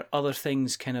where other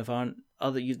things kind of aren't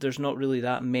there's not really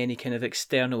that many kind of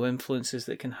external influences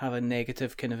that can have a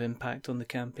negative kind of impact on the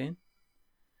campaign?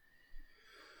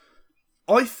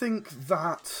 I think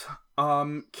that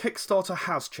Kickstarter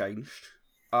has changed.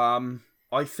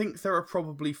 I think there are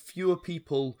probably fewer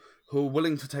people who are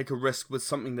willing to take a risk with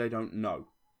something they don't know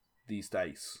these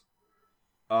days.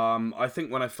 I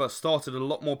think when I first started, a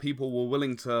lot more people were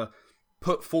willing to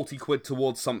put 40 quid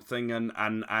towards something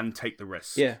and take the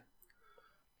risk. Yeah.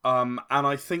 And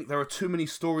I think there are too many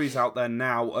stories out there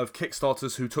now of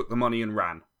Kickstarters who took the money and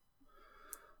ran.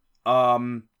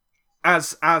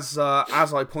 As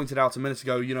I pointed out a minute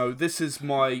ago, this is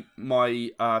my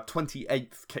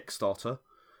 28th Kickstarter.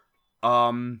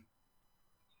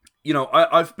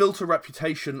 I've built a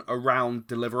reputation around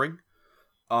delivering,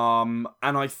 and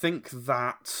I think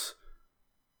that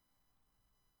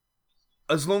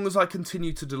as long as I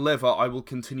continue to deliver, I will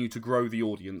continue to grow the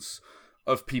audience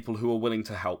of people who are willing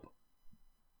to help.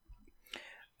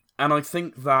 And I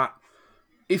think that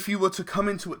if you were to come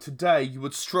into it today, you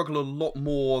would struggle a lot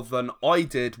more than I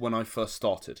did when I first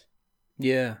started.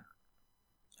 Yeah.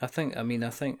 I think. Yeah.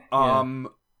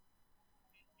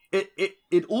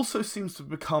 It also seems to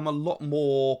become a lot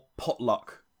more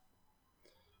potluck.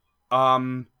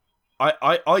 I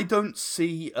don't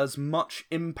see as much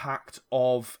impact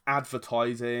of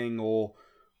advertising or,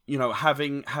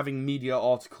 having media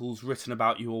articles written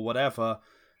about you or whatever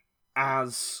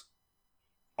as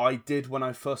I did when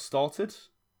I first started.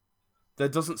 There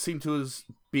doesn't seem to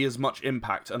be as much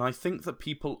impact, and I think that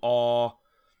people are,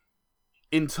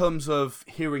 in terms of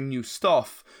hearing new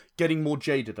stuff, getting more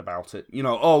jaded about it.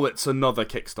 It's another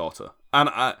Kickstarter. And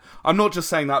I'm not just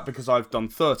saying that because I've done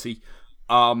 30.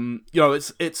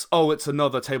 It's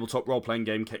another tabletop role-playing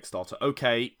game Kickstarter.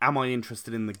 Okay, am I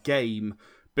interested in the game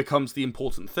becomes the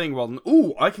important thing rather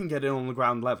than, I can get in on the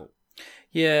ground level.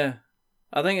 Yeah,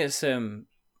 I think it's...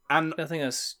 And I think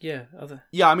that's... Yeah.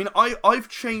 I've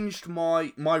changed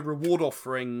my reward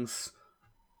offerings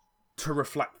to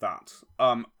reflect that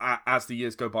as the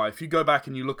years go by. If you go back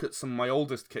and you look at some of my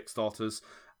oldest Kickstarters,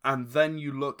 and then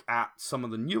you look at some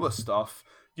of the newer stuff,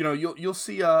 you'll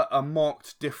see a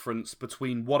marked difference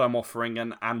between what I'm offering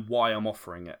and why I'm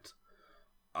offering it.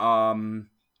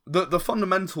 The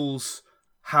fundamentals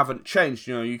haven't changed.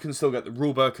 You can still get the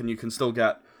rulebook, and you can still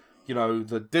get,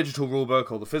 the digital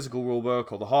rulebook or the physical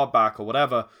rulebook or the hardback or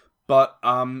whatever. But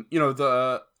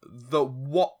the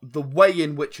way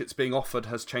in which it's being offered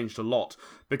has changed a lot,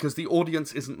 because the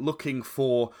audience isn't looking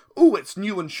for, it's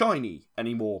new and shiny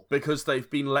anymore, because they've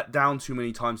been let down too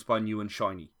many times by new and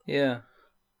shiny. Yeah.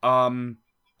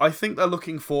 I think they're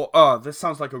looking for, this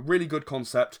sounds like a really good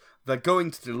concept. They're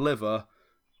going to deliver.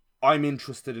 I'm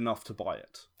interested enough to buy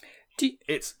it.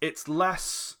 It's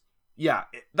less,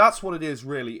 that's what it is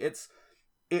really. It's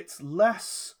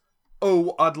less,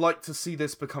 I'd like to see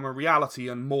this become a reality,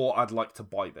 and more, I'd like to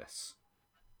buy this.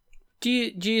 Do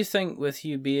you think, with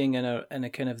you being in a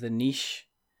kind of the niche,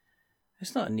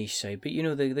 it's not a niche side, but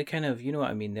the kind of, you know what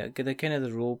I mean, the kind of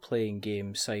the role playing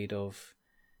game side of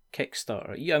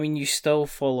Kickstarter. I mean, you still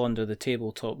fall under the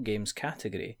tabletop games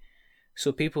category,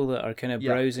 so people that are kind of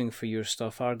browsing for your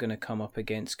stuff are going to come up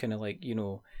against kind of like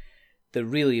the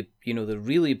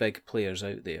really big players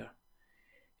out there.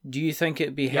 Do you think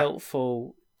it'd be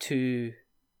helpful to?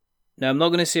 Now, I'm not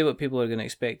going to say what people are going to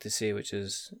expect to say, which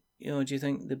is, do you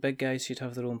think the big guys should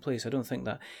have their own place? I don't think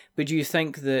that. But do you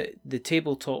think that the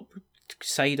tabletop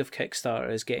side of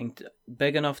Kickstarter is getting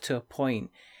big enough to a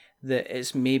point that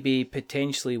it's maybe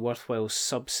potentially worthwhile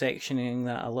subsectioning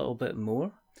that a little bit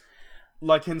more?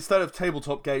 Like, instead of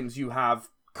tabletop games, you have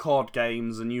card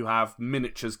games, and you have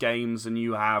miniatures games, and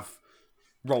you have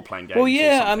role-playing games. Well,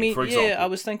 yeah, I mean, for example. I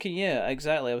was thinking,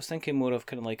 exactly. I was thinking more of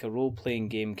kind of like a role-playing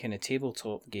game, kind of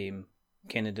tabletop game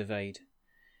kind of divide.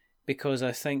 Because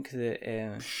I think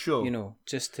that, sure.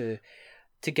 just to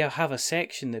have a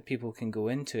section that people can go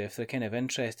into if they're kind of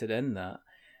interested in that,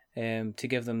 to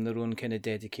give them their own kind of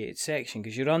dedicated section.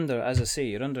 Because you're under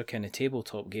kind of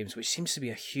tabletop games, which seems to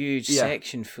be a huge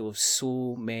section full of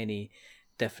so many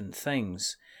different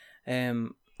things.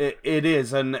 It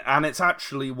is, and it's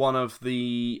actually one of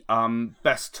the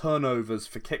best turnovers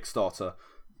for Kickstarter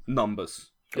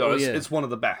numbers. It's one of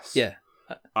the best. Yeah.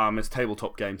 It's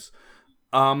tabletop games.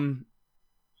 I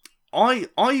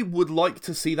would like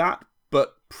to see that,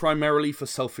 but primarily for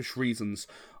selfish reasons.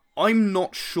 I'm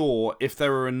not sure if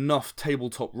there are enough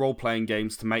tabletop role-playing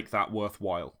games to make that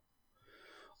worthwhile.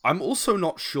 I'm also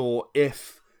not sure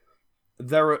if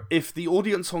the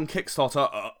audience on Kickstarter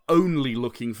are only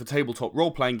looking for tabletop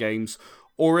role-playing games,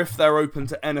 or if they're open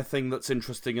to anything that's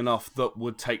interesting enough that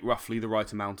would take roughly the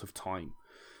right amount of time.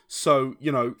 So,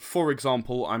 for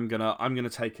example, I'm gonna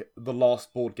take the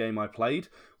last board game I played,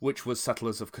 which was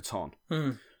Settlers of Catan.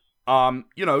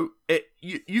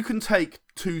 You can take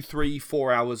 2, 3,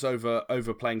 4 hours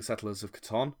over playing Settlers of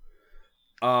Catan.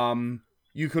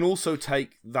 You can also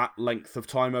take that length of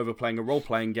time over playing a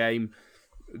role-playing game.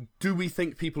 Do we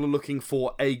think people are looking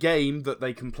for a game that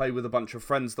they can play with a bunch of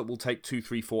friends that will take 2,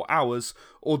 3, 4 hours?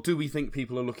 Or do we think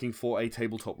people are looking for a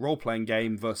tabletop role-playing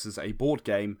game versus a board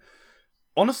game?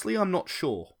 Honestly, I'm not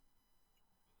sure.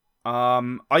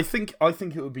 I think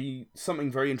it would be something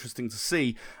very interesting to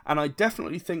see, and I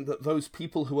definitely think that those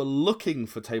people who are looking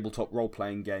for tabletop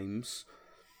role-playing games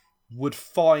would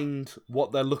find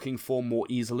what they're looking for more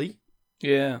easily.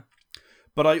 Yeah.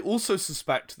 But I also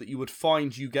suspect that you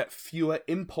get fewer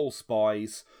impulse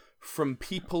buys from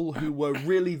people who were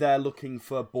really there looking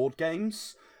for board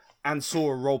games and saw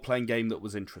a role-playing game that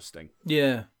was interesting.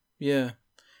 Yeah.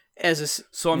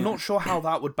 So I'm not sure how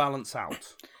that would balance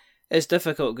out. It's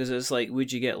difficult because it's like,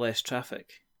 would you get less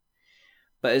traffic?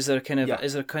 But is there kind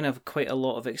of quite a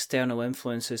lot of external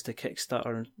influences to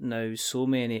Kickstarter now? So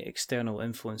many external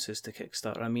influences to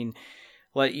Kickstarter. I mean,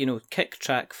 like,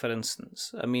 KickTrack, for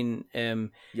instance. I mean,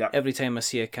 every time I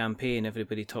see a campaign,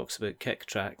 everybody talks about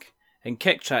KickTrack. And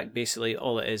KickTrack, basically,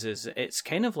 all it is it's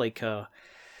kind of like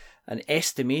an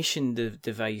estimation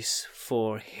device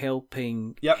for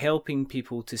helping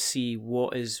people to see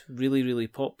what is really, really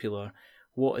popular,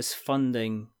 what is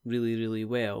funding really, really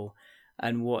well,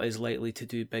 and what is likely to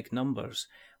do big numbers,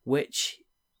 which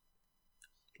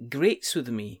grates with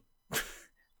me.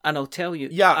 And I'll tell you.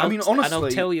 Yeah,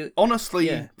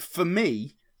 honestly, for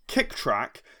me,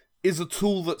 KickTrack is a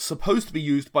tool that's supposed to be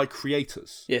used by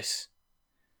creators. Yes.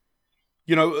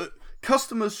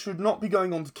 Customers should not be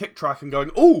going onto KickTrack and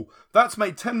going, "Oh, that's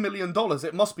made $10 million.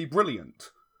 It must be brilliant."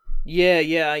 Yeah.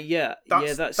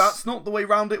 That's not the way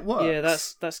round it works. Yeah,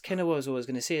 that's kind of what I was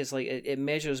going to say. It's like it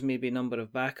measures maybe number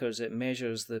of backers, it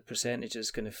measures the percentage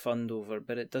it's going to fund over,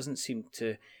 but it doesn't seem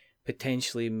to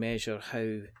potentially measure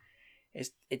how.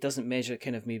 It doesn't measure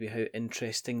kind of maybe how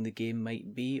interesting the game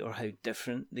might be, or how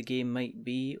different the game might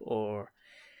be, or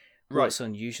what's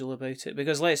unusual about it.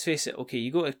 Because let's face it, okay,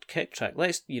 you go to Kick Track,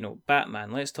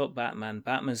 Batman, let's talk Batman.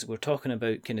 We're talking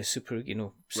about kind of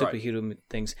superhero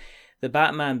things. The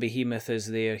Batman behemoth is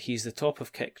there. He's the top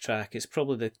of Kick Track. It's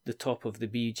probably the top of the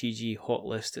BGG hot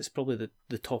list. It's probably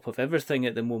the top of everything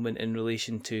at the moment in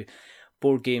relation to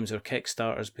board games or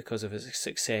Kickstarters because of its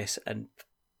success. And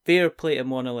fair play to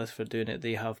Monolith for doing it.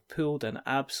 They have pulled an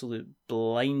absolute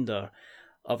blinder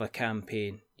of a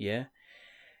campaign, yeah?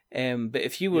 But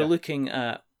if you were looking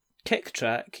at Kick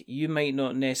Track, you might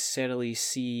not necessarily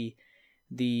see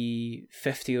the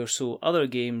 50 or so other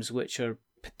games which are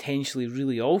potentially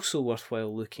really also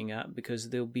worthwhile looking at, because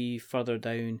they'll be further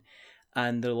down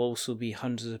and there'll also be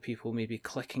hundreds of people maybe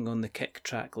clicking on the Kick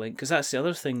Track link, because that's the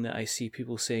other thing that I see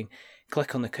people saying,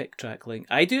 click on the Kick Track link.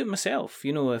 I do it myself,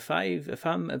 if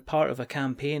I'm a part of a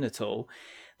campaign at all,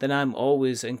 then I'm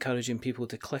always encouraging people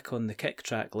to click on the Kick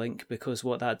Track link, because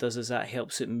what that does is that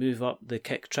helps it move up the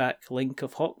Kick Track link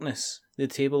of hotness, the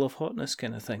table of hotness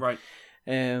kind of thing. Right.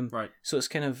 Right. So it's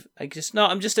kind of,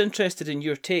 I'm just interested in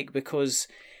your take, because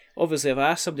obviously if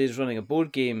I ask somebody who's running a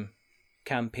board game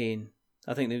campaign,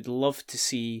 I think they would love to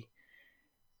see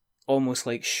almost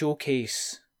like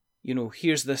showcase,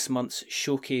 here's this month's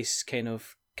showcase kind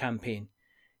of campaign.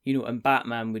 And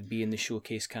Batman would be in the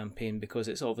showcase campaign because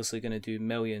it's obviously going to do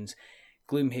millions.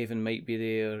 Gloomhaven might be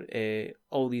there.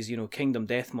 All these, Kingdom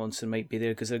Death Monster might be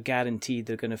there because they're guaranteed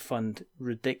they're going to fund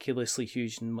ridiculously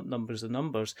huge numbers. And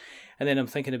then I'm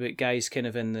thinking about guys kind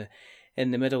of in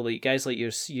the middle, like guys like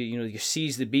your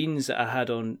Seize the Beans that I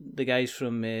had on, the guys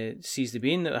from Seize the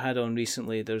Bean that I had on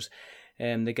recently. There's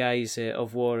the guys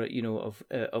of War,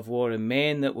 of War and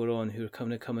Men that were on, who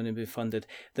are coming and be funded.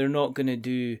 They're not going to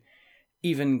do,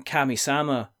 even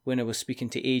Kami-sama, when I was speaking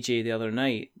to AJ the other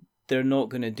night, they're not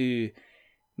going to do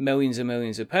millions and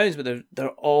millions of pounds, but they're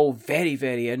all very,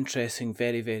 very interesting,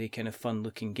 very, very kind of fun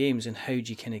looking games. And how do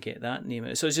you kind of get that name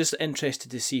out? So I was just interested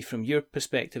to see from your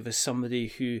perspective as somebody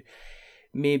who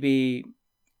maybe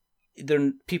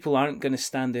people aren't going to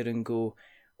stand there and go,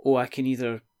 oh, I can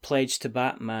either pledge to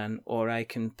Batman or I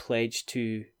can pledge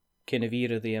to kind of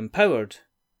Era the Empowered,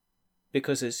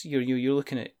 because it's you're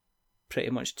looking at pretty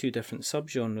much two different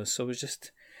subgenres. So I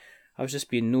was just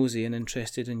being nosy and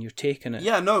interested in your take on it.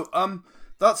 Yeah, no,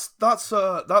 that's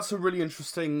a really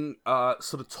interesting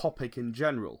sort of topic in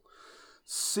general.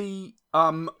 See,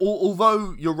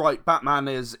 although you're right, Batman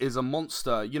is a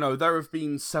monster. There have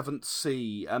been Seventh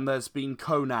Sea, and there's been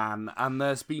Conan, and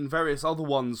there's been various other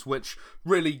ones which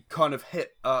really kind of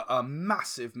hit a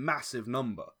massive, massive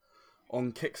number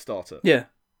on Kickstarter. Yeah,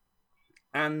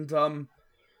 and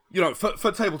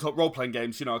for tabletop role playing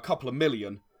games, a couple of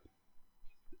million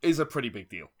is a pretty big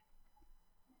deal.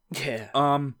 Yeah.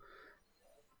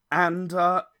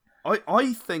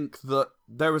 I think that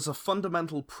there is a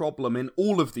fundamental problem in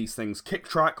all of these things. Kick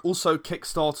Track, also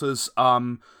Kickstarter's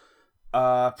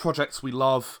projects we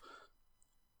love.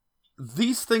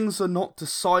 These things are not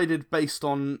decided based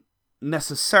on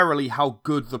necessarily how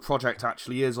good the project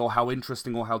actually is, or how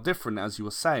interesting, or how different, as you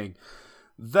were saying.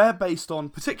 They're based on,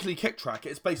 particularly Kick Track,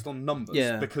 it's based on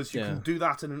numbers, because you can do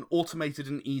that in an automated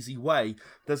and easy way.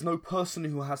 There's no person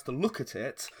who has to look at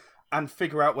it and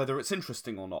figure out whether it's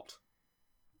interesting or not.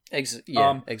 Exactly.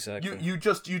 You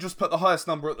just put the highest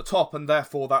number at the top, and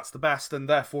therefore that's the best, and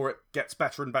therefore it gets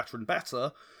better and better and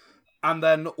better. And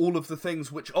then all of the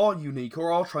things which are unique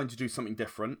or are trying to do something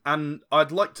different, and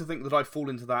I'd like to think that I fall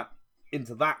into that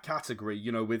category,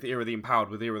 with Era the Empowered,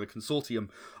 with Era the Consortium.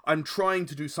 I'm trying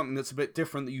to do something that's a bit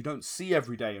different that you don't see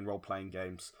every day in role-playing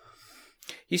games.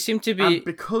 You seem to be... And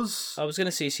because... I was going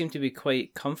to say, you seem to be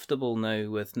quite comfortable now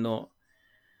with not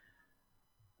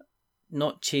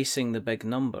chasing the big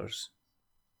numbers.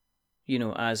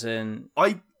 As in...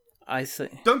 I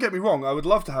think... Don't get me wrong, I would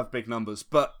love to have big numbers,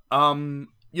 but,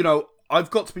 I've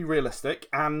got to be realistic,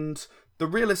 and the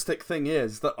realistic thing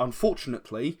is that,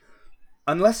 unfortunately...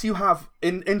 Unless you have,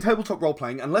 in tabletop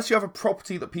role-playing, unless you have a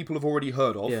property that people have already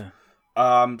heard of,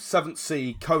 Seventh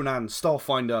Sea, Conan,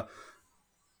 Starfinder,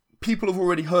 people have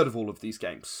already heard of all of these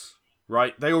games,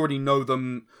 right? They already know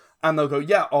them, and they'll go,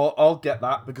 yeah, I'll get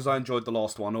that because I enjoyed the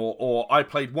last one, or I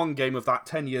played one game of that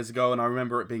 10 years ago and I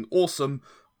remember it being awesome,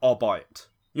 I'll buy it.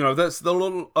 There's a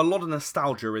lot of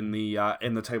nostalgia in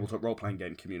the tabletop role-playing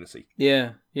game community.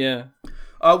 Yeah.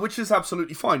 Which is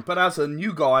absolutely fine. But as a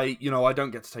new guy, I don't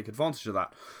get to take advantage of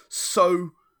that.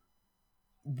 So,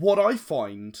 what I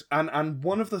find, and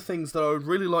one of the things that I would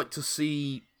really like to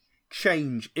see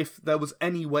change, if there was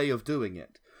any way of doing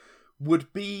it,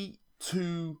 would be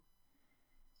to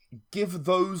give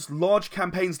those large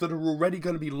campaigns that are already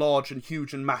going to be large and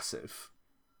huge and massive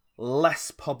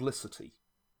less publicity.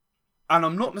 and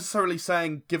I'm not necessarily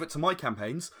saying give it to my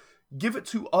campaigns, give it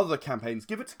to other campaigns,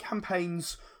 give it to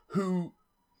campaigns who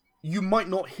you might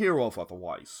not hear of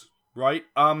otherwise, right?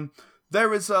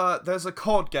 There's a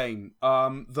card game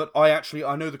that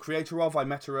I know the creator of. I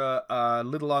met her a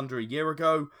little under a year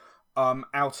ago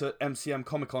out at MCM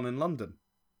Comic Con in London.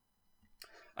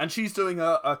 And she's doing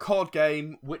a card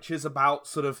game which is about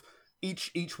sort of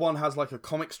each one has like a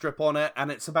comic strip on it,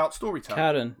 and it's about storytelling.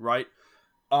 Karen. Right?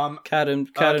 Karen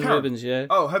Rubens, yeah.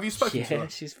 Oh, have you spoken to her? Yeah,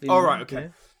 she's been... Oh, right, okay. Yeah.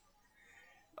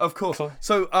 Of course. Cool.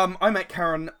 So I met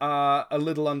Karen a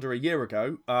little under a year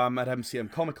ago at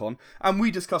MCM Comic Con, and we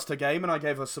discussed her game, and I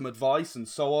gave her some advice and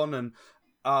so on. And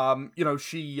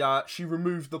she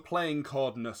removed the playing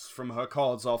cardness from her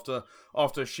cards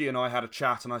after she and I had a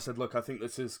chat, and I said, look, I think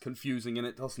this is confusing and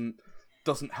it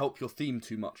doesn't help your theme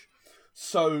too much.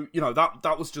 So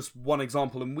that was just one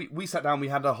example, and we sat down, we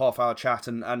had a half-hour chat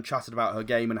and chatted about her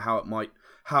game and how it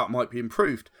might be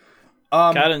improved.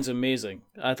 Karen's amazing.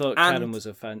 I thought Karen was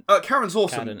a fan. Karen's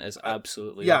awesome. Karen is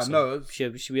absolutely awesome. No,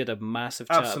 we had a massive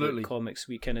chat about comics.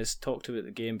 We kind of talked about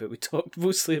the game, but we talked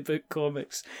mostly about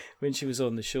comics when she was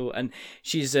on the show. And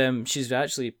she's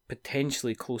actually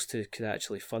potentially close to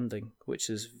actually funding, which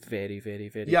is very, very,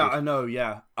 very good. I know.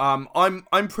 Yeah.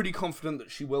 I'm pretty confident that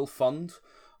she will fund.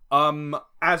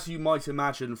 As you might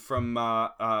imagine from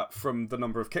the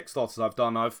number of Kickstarters I've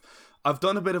done, I've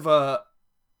done a bit of a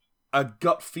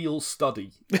gut feel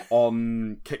study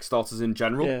on Kickstarters in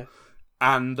general. Yeah.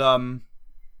 And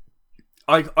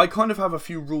I kind of have a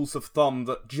few rules of thumb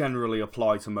that generally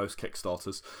apply to most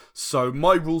Kickstarters. So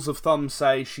my rules of thumb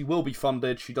say she will be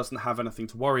funded, she doesn't have anything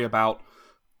to worry about.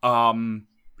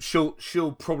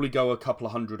 She'll probably go a couple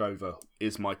of hundred over,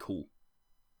 is my call.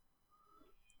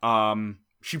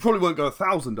 She probably won't go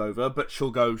 1,000 over, but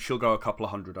she'll go a couple of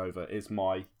hundred over, is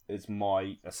my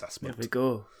assessment. There we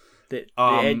go.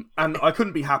 And I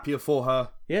couldn't be happier for her.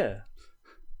 Yeah,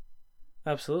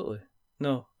 absolutely.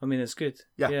 No, I mean it's good.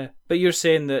 Yeah. But you're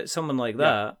saying that someone like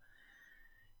that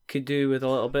could do with a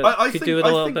little bit. I could think, do with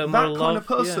a little bit more that love. kind of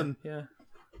person yeah.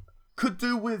 could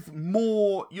do with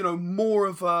more. More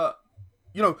of a.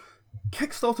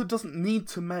 Kickstarter doesn't need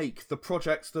to make the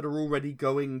projects that are already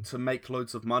going to make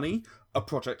loads of money a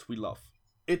project we love.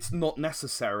 It's not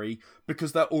necessary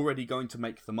because they're already going to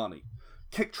make the money.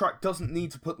 Kicktrack doesn't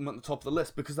need to put them at the top of the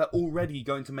list because they're already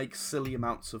going to make silly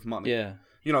amounts of money. Yeah.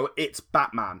 It's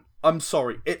Batman. I'm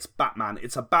sorry, it's Batman.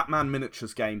 It's a Batman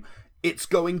miniatures game. It's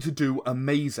going to do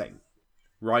amazing,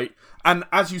 right? And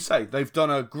as you say, they've done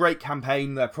a great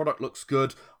campaign. Their product looks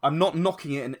good. I'm not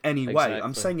knocking it in any way.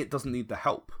 I'm saying it doesn't need the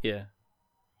help. Yeah.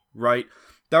 Right?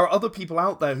 There are other people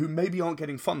out there who maybe aren't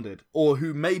getting funded, or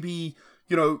who maybe,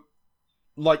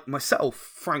 like myself,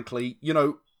 frankly,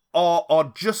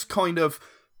 are just kind of,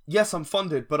 yes, I'm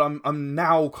funded, but I'm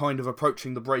now kind of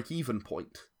approaching the break-even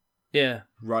point. Yeah.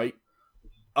 Right?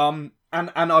 And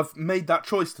I've made that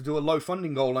choice to do a low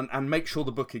funding goal and make sure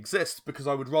the book exists, because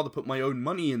I would rather put my own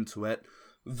money into it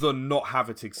than not have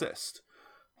it exist.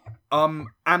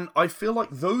 And I feel like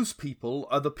those people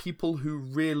are the people who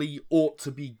really ought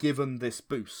to be given this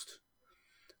boost.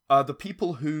 The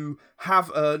people who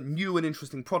have a new and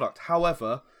interesting product.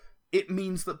 However, it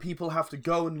means that people have to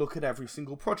go and look at every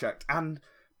single project. And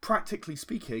practically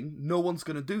speaking, no one's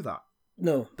going to do that.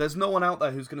 No. There's no one out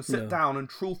there who's going to sit down and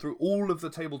trawl through all of the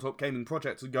tabletop gaming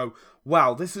projects and go,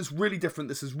 wow, this is really different,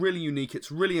 this is really unique,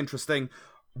 it's really interesting.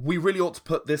 We really ought to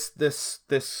put this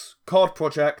card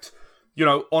project,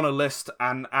 on a list,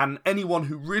 and anyone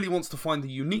who really wants to find the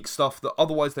unique stuff that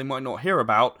otherwise they might not hear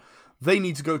about, they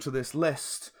need to go to this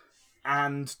list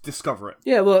and discover it.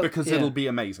 Yeah, well, because it'll be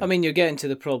amazing. I mean, you're getting to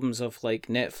the problems of like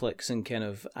Netflix and kind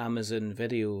of Amazon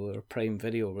Video or Prime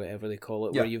Video, whatever they call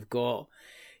it, where you've got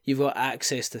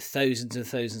access to thousands and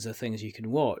thousands of things you can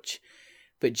watch,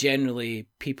 but generally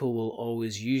people will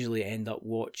always usually end up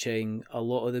watching a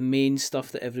lot of the main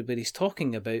stuff that everybody's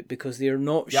talking about because they're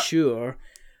not sure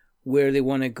where they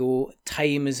want to go.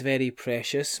 Time is very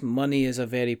precious. Money is a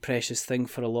very precious thing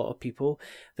for a lot of people.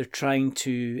 They're trying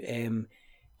to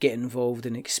get involved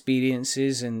in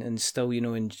experiences and still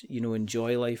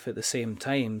enjoy life at the same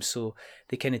time. So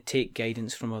they kind of take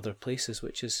guidance from other places,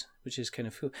 which is kind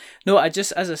of cool. No,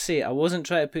 as I say, I wasn't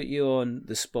trying to put you on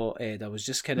the spot, Ed. I was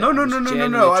just kind of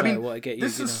no. I mean, to get you,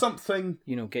 this is something.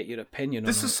 Get your opinion.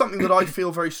 This on is something that I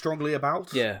feel very strongly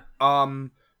about. Yeah.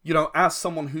 As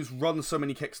someone who's run so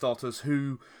many Kickstarters,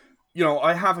 who,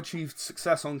 I have achieved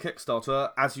success on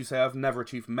Kickstarter. As you say, I've never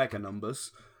achieved mega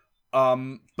numbers.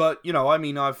 But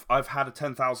I've had a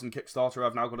 10,000 Kickstarter.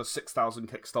 I've now got a 6,000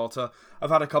 Kickstarter. I've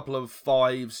had a couple of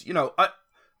 5s.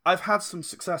 I've had some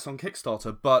success on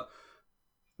Kickstarter, but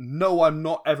no, I'm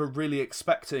not ever really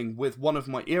expecting with one of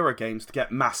my era games to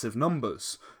get massive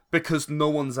numbers, because no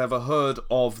one's ever heard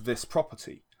of this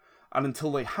property. And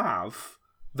until they have,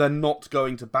 they're not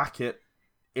going to back it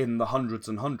in the hundreds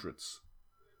and hundreds.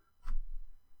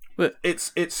 But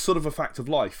it's sort of a fact of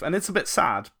life, and it's a bit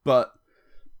sad, but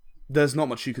there's not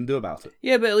much you can do about it.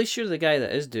 yeah, but at least you're the guy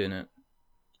that is doing it.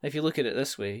 If you look at it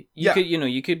this way,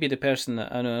 you could be the person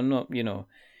that I know. I'm not.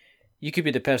 You could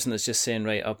be the person that's just saying,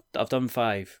 right, I've done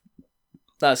 5,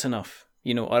 that's enough.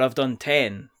 Or I've done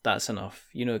 10, that's enough.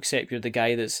 Except you're the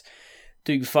guy that's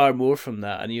doing far more from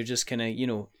that, and you're just kind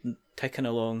of ticking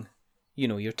along.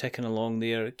 You're ticking along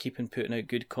there, putting out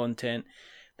good content.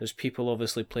 There's people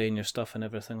obviously playing your stuff and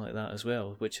everything like that as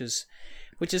well, which is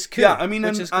cool. Yeah, I mean,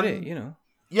 which is great.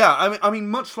 Yeah, I mean,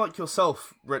 much like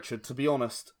yourself, Richard. To be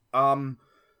honest, for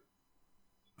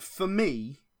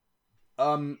me,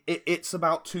 it's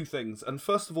about 2 things. And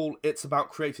first of all, it's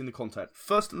about creating the content.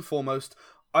 First and foremost,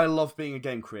 I love being a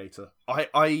game creator.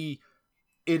 It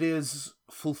is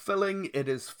fulfilling. It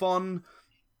is fun.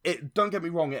 Don't get me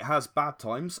wrong, it has bad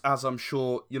times, as I'm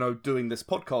sure, doing this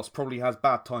podcast probably has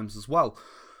bad times as well.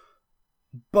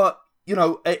 But,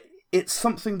 it's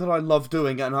something that I love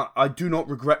doing, and I do not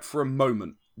regret for a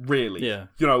moment, really. Yeah.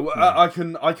 I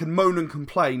can moan and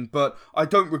complain, but I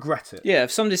don't regret it. Yeah,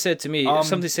 if somebody said to me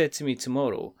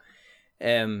tomorrow,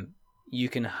 you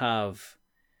can have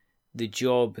the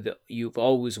job that you've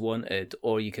always wanted,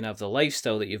 or you can have the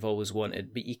lifestyle that you've always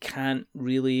wanted, but you can't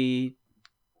really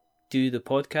do the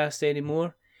podcast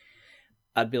anymore,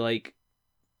 I'd be like,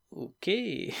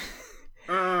 okay.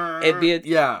 It'd be it's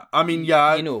a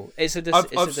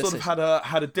I've sort of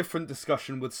had a different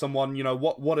discussion with someone.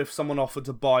 What if someone offered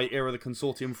to buy Era the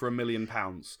Consortium for £1 million,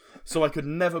 so I could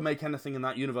never make anything in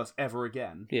that universe ever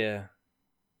again? Yeah.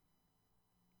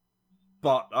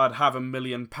 But I'd have £1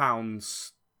 million.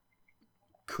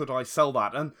 Could I sell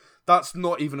that? And that's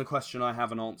not even a question I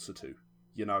have an answer to.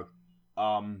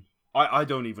 I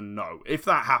don't even know. If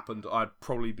that happened, I'd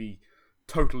probably be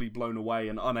totally blown away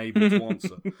and unable to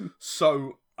answer.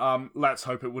 So, let's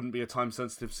hope it wouldn't be a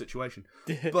time-sensitive situation.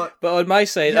 But on my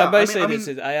side, yeah,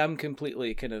 I am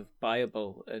completely kind of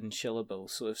buyable and shillable.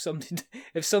 So if somebody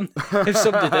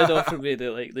did offer me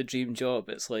the dream job,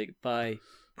 it's like, buy.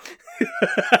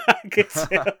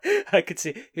 I could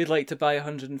say who'd like to buy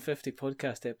 150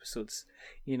 podcast episodes.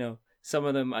 Some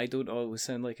of them I don't always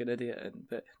sound like an idiot in,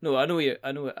 but no, I know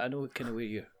kind of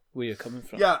where you're coming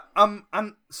from. Yeah,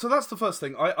 and so that's the first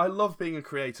thing. I love being a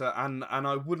creator, and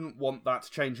I wouldn't want that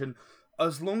to change. And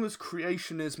as long as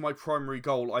creation is my primary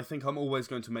goal, I think I'm always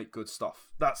going to make good stuff.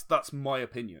 That's my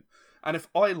opinion. And if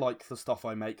I like the stuff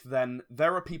I make, then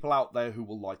there are people out there who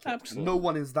will like it. Absolutely. No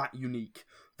one is that unique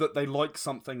that they like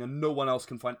something and no one else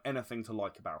can find anything to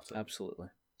like about it. Absolutely.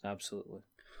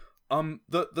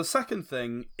 The second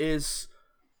thing is,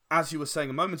 as you were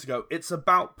saying a moment ago, it's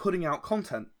about putting out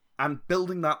content and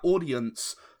building that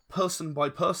audience person by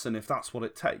person, if that's what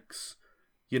it takes.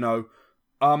 My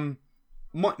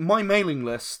mailing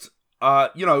list, I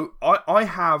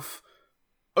have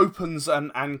opens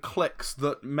and clicks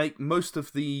that make most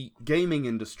of the gaming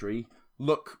industry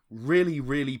look really,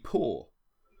 really poor.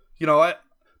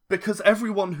 Because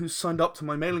everyone who's signed up to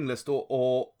my mailing list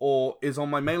or is on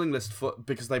my mailing list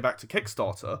because they backed a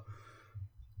Kickstarter,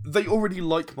 they already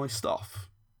like my stuff,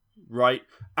 right?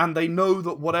 And they know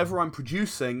that whatever I'm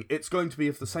producing, it's going to be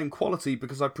of the same quality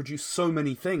because I produce so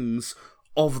many things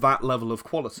of that level of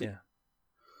quality. Yeah.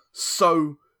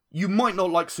 So you might not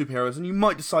like superheroes, and you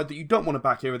might decide that you don't want to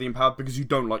back Era the Empowered because you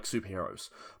don't like superheroes.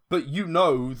 But you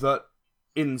know that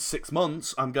in 6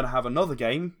 months, I'm going to have another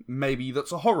game, maybe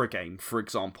that's a horror game, for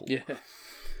example. Yeah.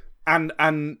 And I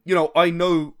know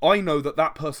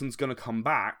that person's going to come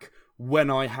back when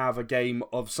I have a game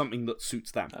of something that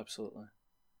suits them. Absolutely.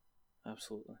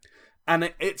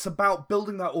 And it's about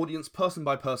building that audience person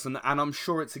by person, and I'm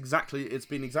sure it's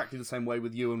been exactly the same way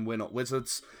with you and We're Not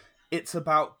Wizards. It's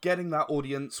about getting that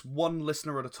audience one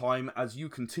listener at a time as you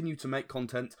continue to make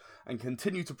content and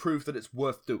continue to prove that it's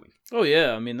worth doing. Oh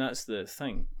yeah, I mean that's the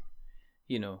thing.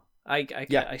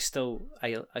 I still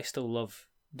love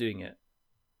doing it,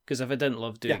 because if I didn't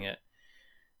love doing it,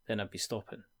 then I'd be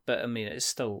stopping. But I mean, it's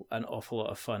still an awful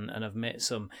lot of fun, and I've met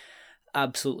some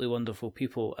absolutely wonderful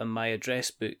people, and my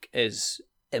address book is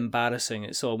embarrassing.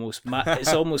 It's almost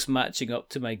matching up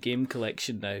to my game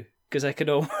collection now. Because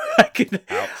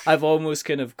I've almost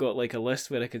kind of got like a list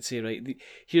where I could say, right,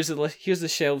 here's the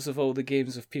shelves of all the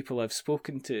games of people I've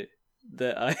spoken to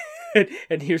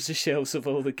and here's the shelves of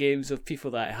all the games of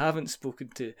people that I haven't spoken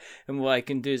to, and what I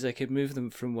can do is I can move them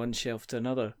from one shelf to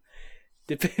another,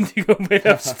 depending on when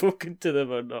I've spoken to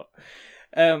them or not.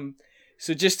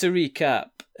 So just to recap,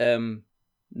 9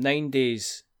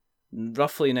 days,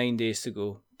 roughly 9 days to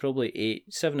go. Probably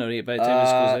 7 or 8 by the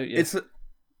time this goes out.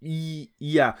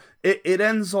 Yeah. It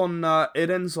ends on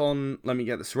let me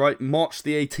get this right, March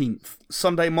the 18th.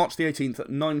 Sunday, March the 18th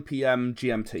at 9 p.m.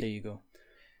 GMT. There you go.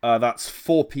 That's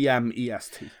 4 p.m.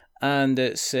 EST. And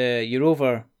it's you're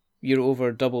over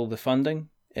double the funding.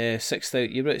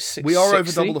 6,000. You're about 6. We are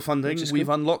over double the funding. We've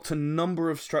good. Unlocked a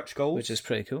number of stretch goals, which is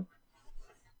pretty cool.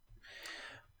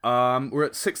 We're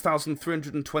at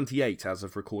 6,328 as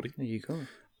of recording. There you go.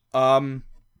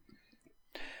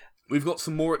 We've got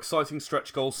some more exciting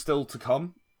stretch goals still to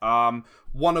come.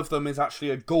 One of them is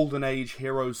actually a Golden Age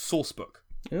Heroes sourcebook.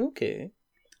 Okay.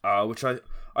 Which I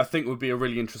think would be a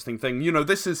really interesting thing. You know,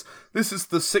 this is the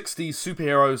 60s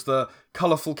superheroes, the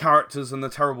colourful characters and the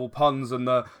terrible puns and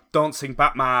the dancing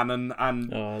Batman and I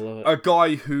love it. a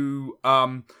guy who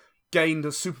gained a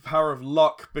superpower of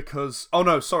luck because... Oh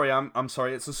no, sorry, I'm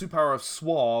sorry. It's a superpower of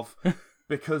suave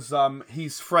because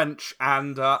he's French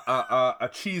and a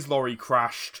cheese lorry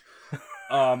crashed.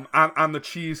 And the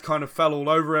cheese kind of fell all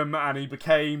over him and he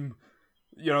became...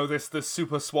 You know, this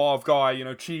super suave guy, you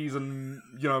know, cheese and,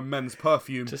 you know, men's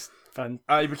perfume. Just fun.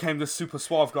 He became this super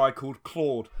suave guy called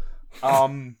Claude. Yeah,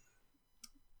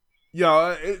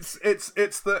 it's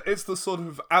the sort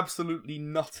of absolutely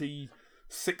nutty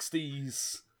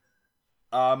 60s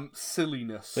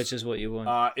silliness, Which is what you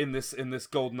want. in this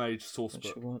Golden Age source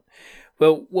book.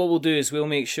 Well, what we'll do is we'll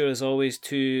make sure, as always,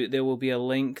 there will be a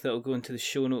link that will go into the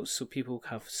show notes so people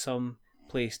have some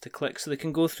place to click, so they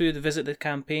can go through visit the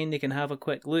campaign, they can have a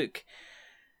quick look,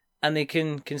 and they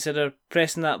can consider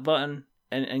pressing that button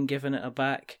and giving it a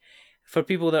back. For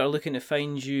people that are looking to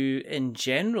find you in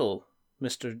general,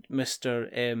 Mr.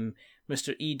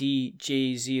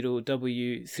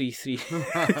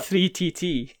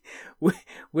 EDJ0W333TT,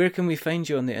 where can we find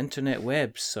you on the internet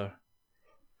webs, sir?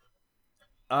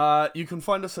 You can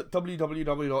find us at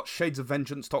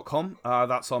www.shadesofvengeance.com.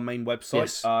 That's our main website.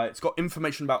 Yes. It's got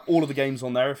information about all of the games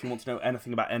on there if you want to know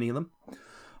anything about any of them.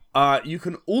 You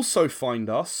can also find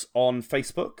us on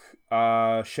Facebook,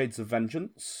 Shades of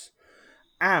Vengeance.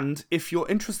 And if you're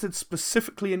interested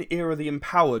specifically in Era the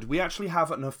Empowered, we actually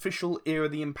have an official Era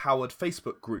the Empowered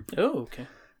Facebook group. Oh, okay.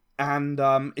 And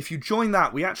if you join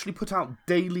that, we actually put out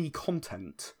daily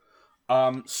content.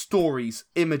 Stories,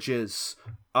 images,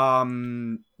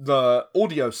 the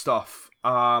audio stuff,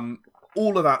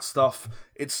 all of that stuff.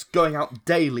 It's going out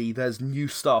daily. There's new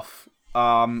stuff,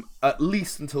 at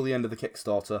least until the end of the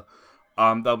Kickstarter.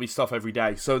 There'll be stuff every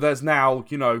day. So there's now,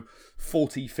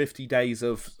 40, 50 days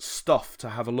of stuff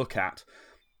to have a look at.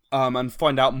 And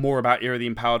find out more about Era the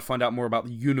Empowered, find out more about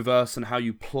the universe and how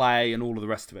you play and all of the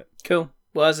rest of it. Cool.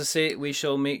 Well, as I say,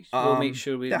 we'll make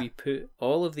sure we put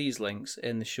all of these links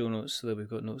in the show notes so that we've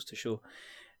got notes to show.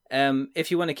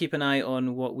 If you want to keep an eye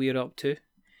on what we're up to,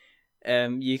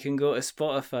 you can go to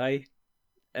Spotify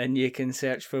and you can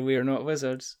search for We're Not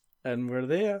Wizards, and we're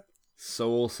there.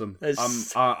 So awesome.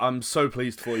 I'm so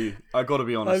pleased for you. I got to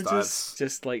be honest. I'm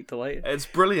just like delighted. It's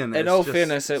brilliant. In all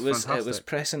fairness, it was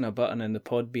pressing a button in the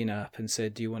Podbean app and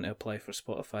said, "Do you want to apply for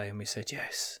Spotify?" And we said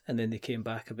yes. And then they came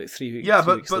back about 3 weeks. Yeah,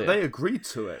 but they agreed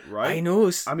to it, right? I know.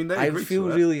 I mean, I feel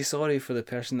really sorry for the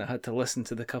person that had to listen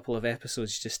to the couple of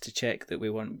episodes just to check that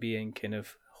we weren't being kind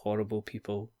of horrible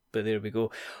people. But there we go.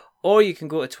 Or you can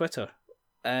go to Twitter,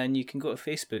 and you can go to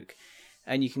Facebook.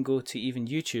 And you can go to even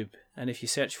YouTube. And if you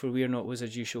search for We're Not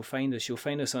Wizards, you shall find us. You'll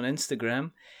find us on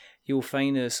Instagram. You'll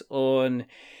find us on...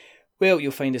 Well,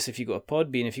 you'll find us if you go to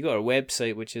Podbean. If you go to our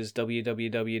website, which is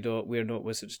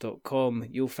www.we'renotwizards.com,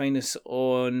 you'll find us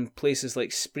on places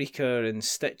like Spreaker and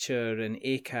Stitcher and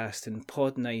Acast and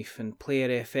Podknife and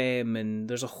Player FM. And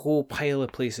there's a whole pile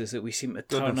of places that we seem to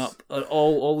turn up.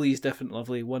 All these different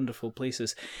lovely, wonderful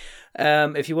places.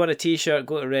 If you want a t-shirt,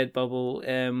 go to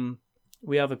Redbubble.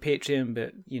 We have a Patreon,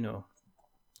 but,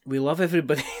 we love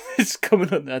everybody that's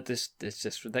coming on that. It's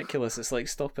just ridiculous. It's like,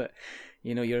 stop it.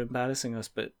 You're embarrassing us,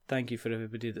 but thank you for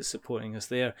everybody that's supporting us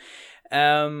there.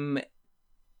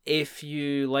 If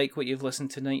you like what you've listened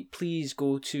tonight, please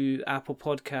go to Apple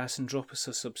Podcasts and drop us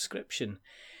a subscription.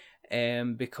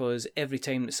 Because every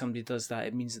time that somebody does that,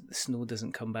 it means that the snow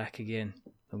doesn't come back again.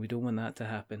 And we don't want that to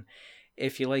happen.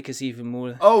 If you like us even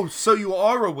more... Oh, so you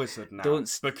are a wizard now?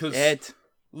 Because Ed...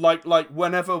 Like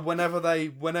whenever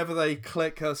they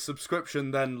click a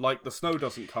subscription, then the snow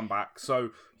doesn't come back.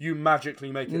 So you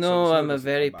magically make it. No, I'm a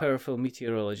very powerful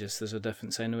meteorologist. There's a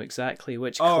difference. I know exactly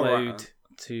which cloud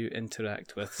to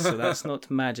interact with. So that's not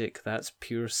magic, that's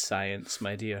pure science,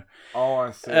 my dear. Oh,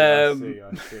 I see.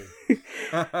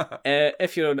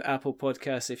 If you're on Apple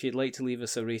Podcasts, if you'd like to leave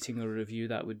us a rating or a review,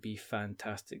 that would be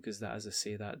fantastic, because that, as I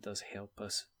say, that does help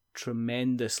us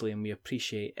tremendously, and we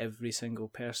appreciate every single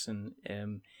person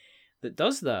that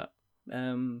does that.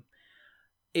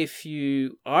 If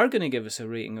you are going to give us a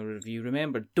rating or review,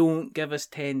 remember, don't give us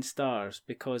 10 stars,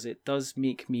 because it does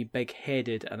make me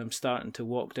big-headed, and I'm starting to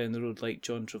walk down the road like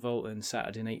John Travolta in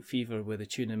Saturday Night Fever with a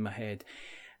tune in my head.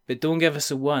 But don't give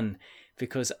us a 1,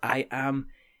 because I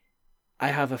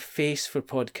have a face for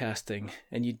podcasting,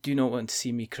 and you do not want to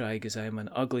see me cry, because I am an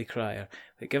ugly crier.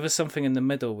 But give us something in the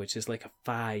middle, which is like a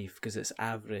 5, because it's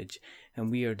average,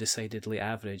 and we are decidedly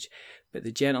average. But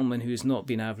the gentleman who's not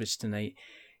been average tonight,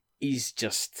 he's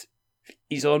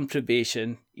on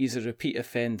probation. He's a repeat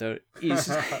offender.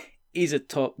 He's a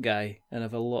top guy, and I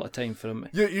have a lot of time for him.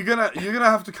 You're gonna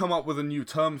have to come up with a new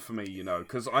term for me,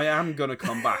 because I am gonna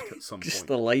come back at some point. Just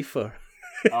the lifer.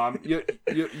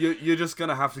 You're just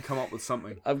gonna have to come up with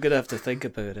something. I'm gonna have to think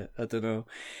about it. I don't know.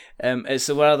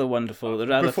 It's rather wonderful.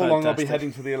 Rather Before fantastic. long, I'll be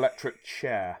heading for the electric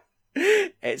chair.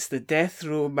 It's the Death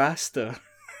Row Master.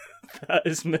 That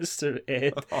is Mr.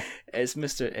 Ed. It's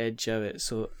Mr. Ed Jowett.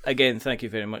 So again, thank you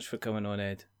very much for coming on,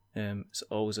 Ed. It's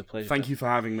always a pleasure. Thank you for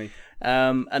having me.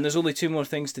 And there's only 2 more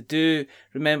things to do.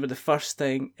 Remember, the first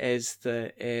thing is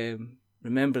that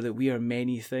remember that we are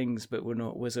many things, but we're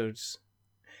not wizards.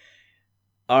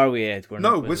 Are we, Ed? We're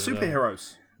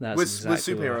superheroes. We're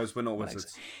superheroes. We're not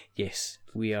wizards. Yes,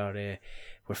 we are.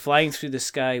 We're flying through the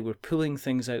sky. We're pulling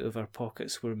things out of our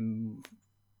pockets. We're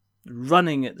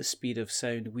running at the speed of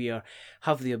sound. We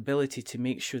have the ability to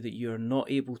make sure that you are not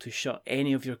able to shut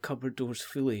any of your cupboard doors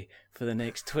fully for the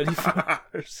next 24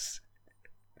 hours.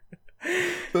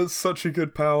 That's such a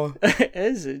good power. It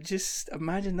is. Just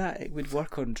imagine that. It would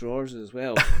work on drawers as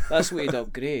well. That's what he'd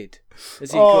upgrade.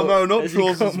 No, not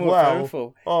drawers as well.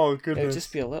 Powerful, oh, goodness. it'd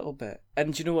just be a little bit.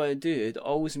 And do you know what I'd do? It'd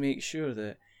always make sure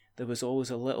that there was always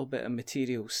a little bit of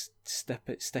material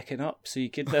sticking up, so you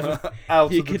could never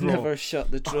never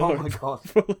shut the drawer. Oh my god!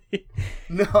 Properly.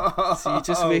 No. So you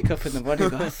just wake up in the morning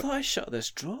and go, I thought I shut this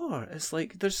drawer. It's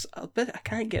like there's a bit I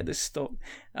can't get this stock.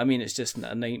 I mean, it's just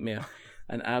a nightmare,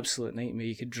 an absolute nightmare.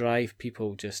 You could drive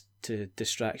people just to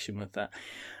distraction with that.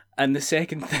 And the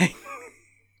second thing,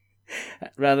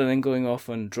 rather than going off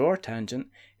on drawer tangent,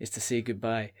 is to say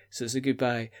goodbye. So it's a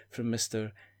goodbye from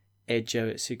Mr. Ed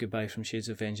Jowett. Say goodbye from Shades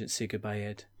of Vengeance. Say goodbye,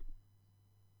 Ed.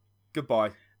 Goodbye.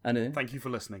 And thank you for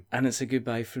listening. And it's a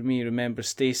goodbye for me. Remember,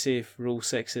 stay safe, roll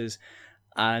 6s,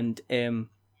 and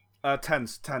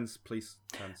 10s, please.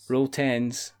 10s. Roll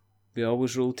 10s. We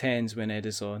always roll 10s when Ed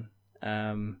is on.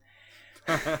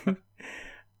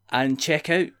 And check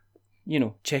out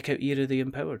Era the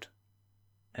Empowered.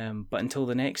 But until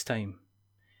the next time,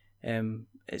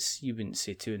 it's, you wouldn't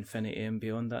say to infinity and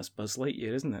beyond. That's Buzz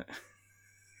Lightyear, isn't it?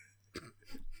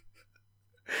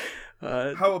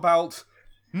 How about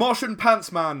Martian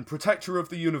Pants Man, Protector of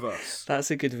the Universe?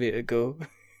 That's a good way to go.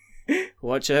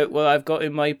 Watch out what I've got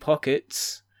in my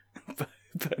pockets. But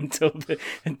until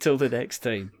the next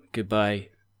time, goodbye.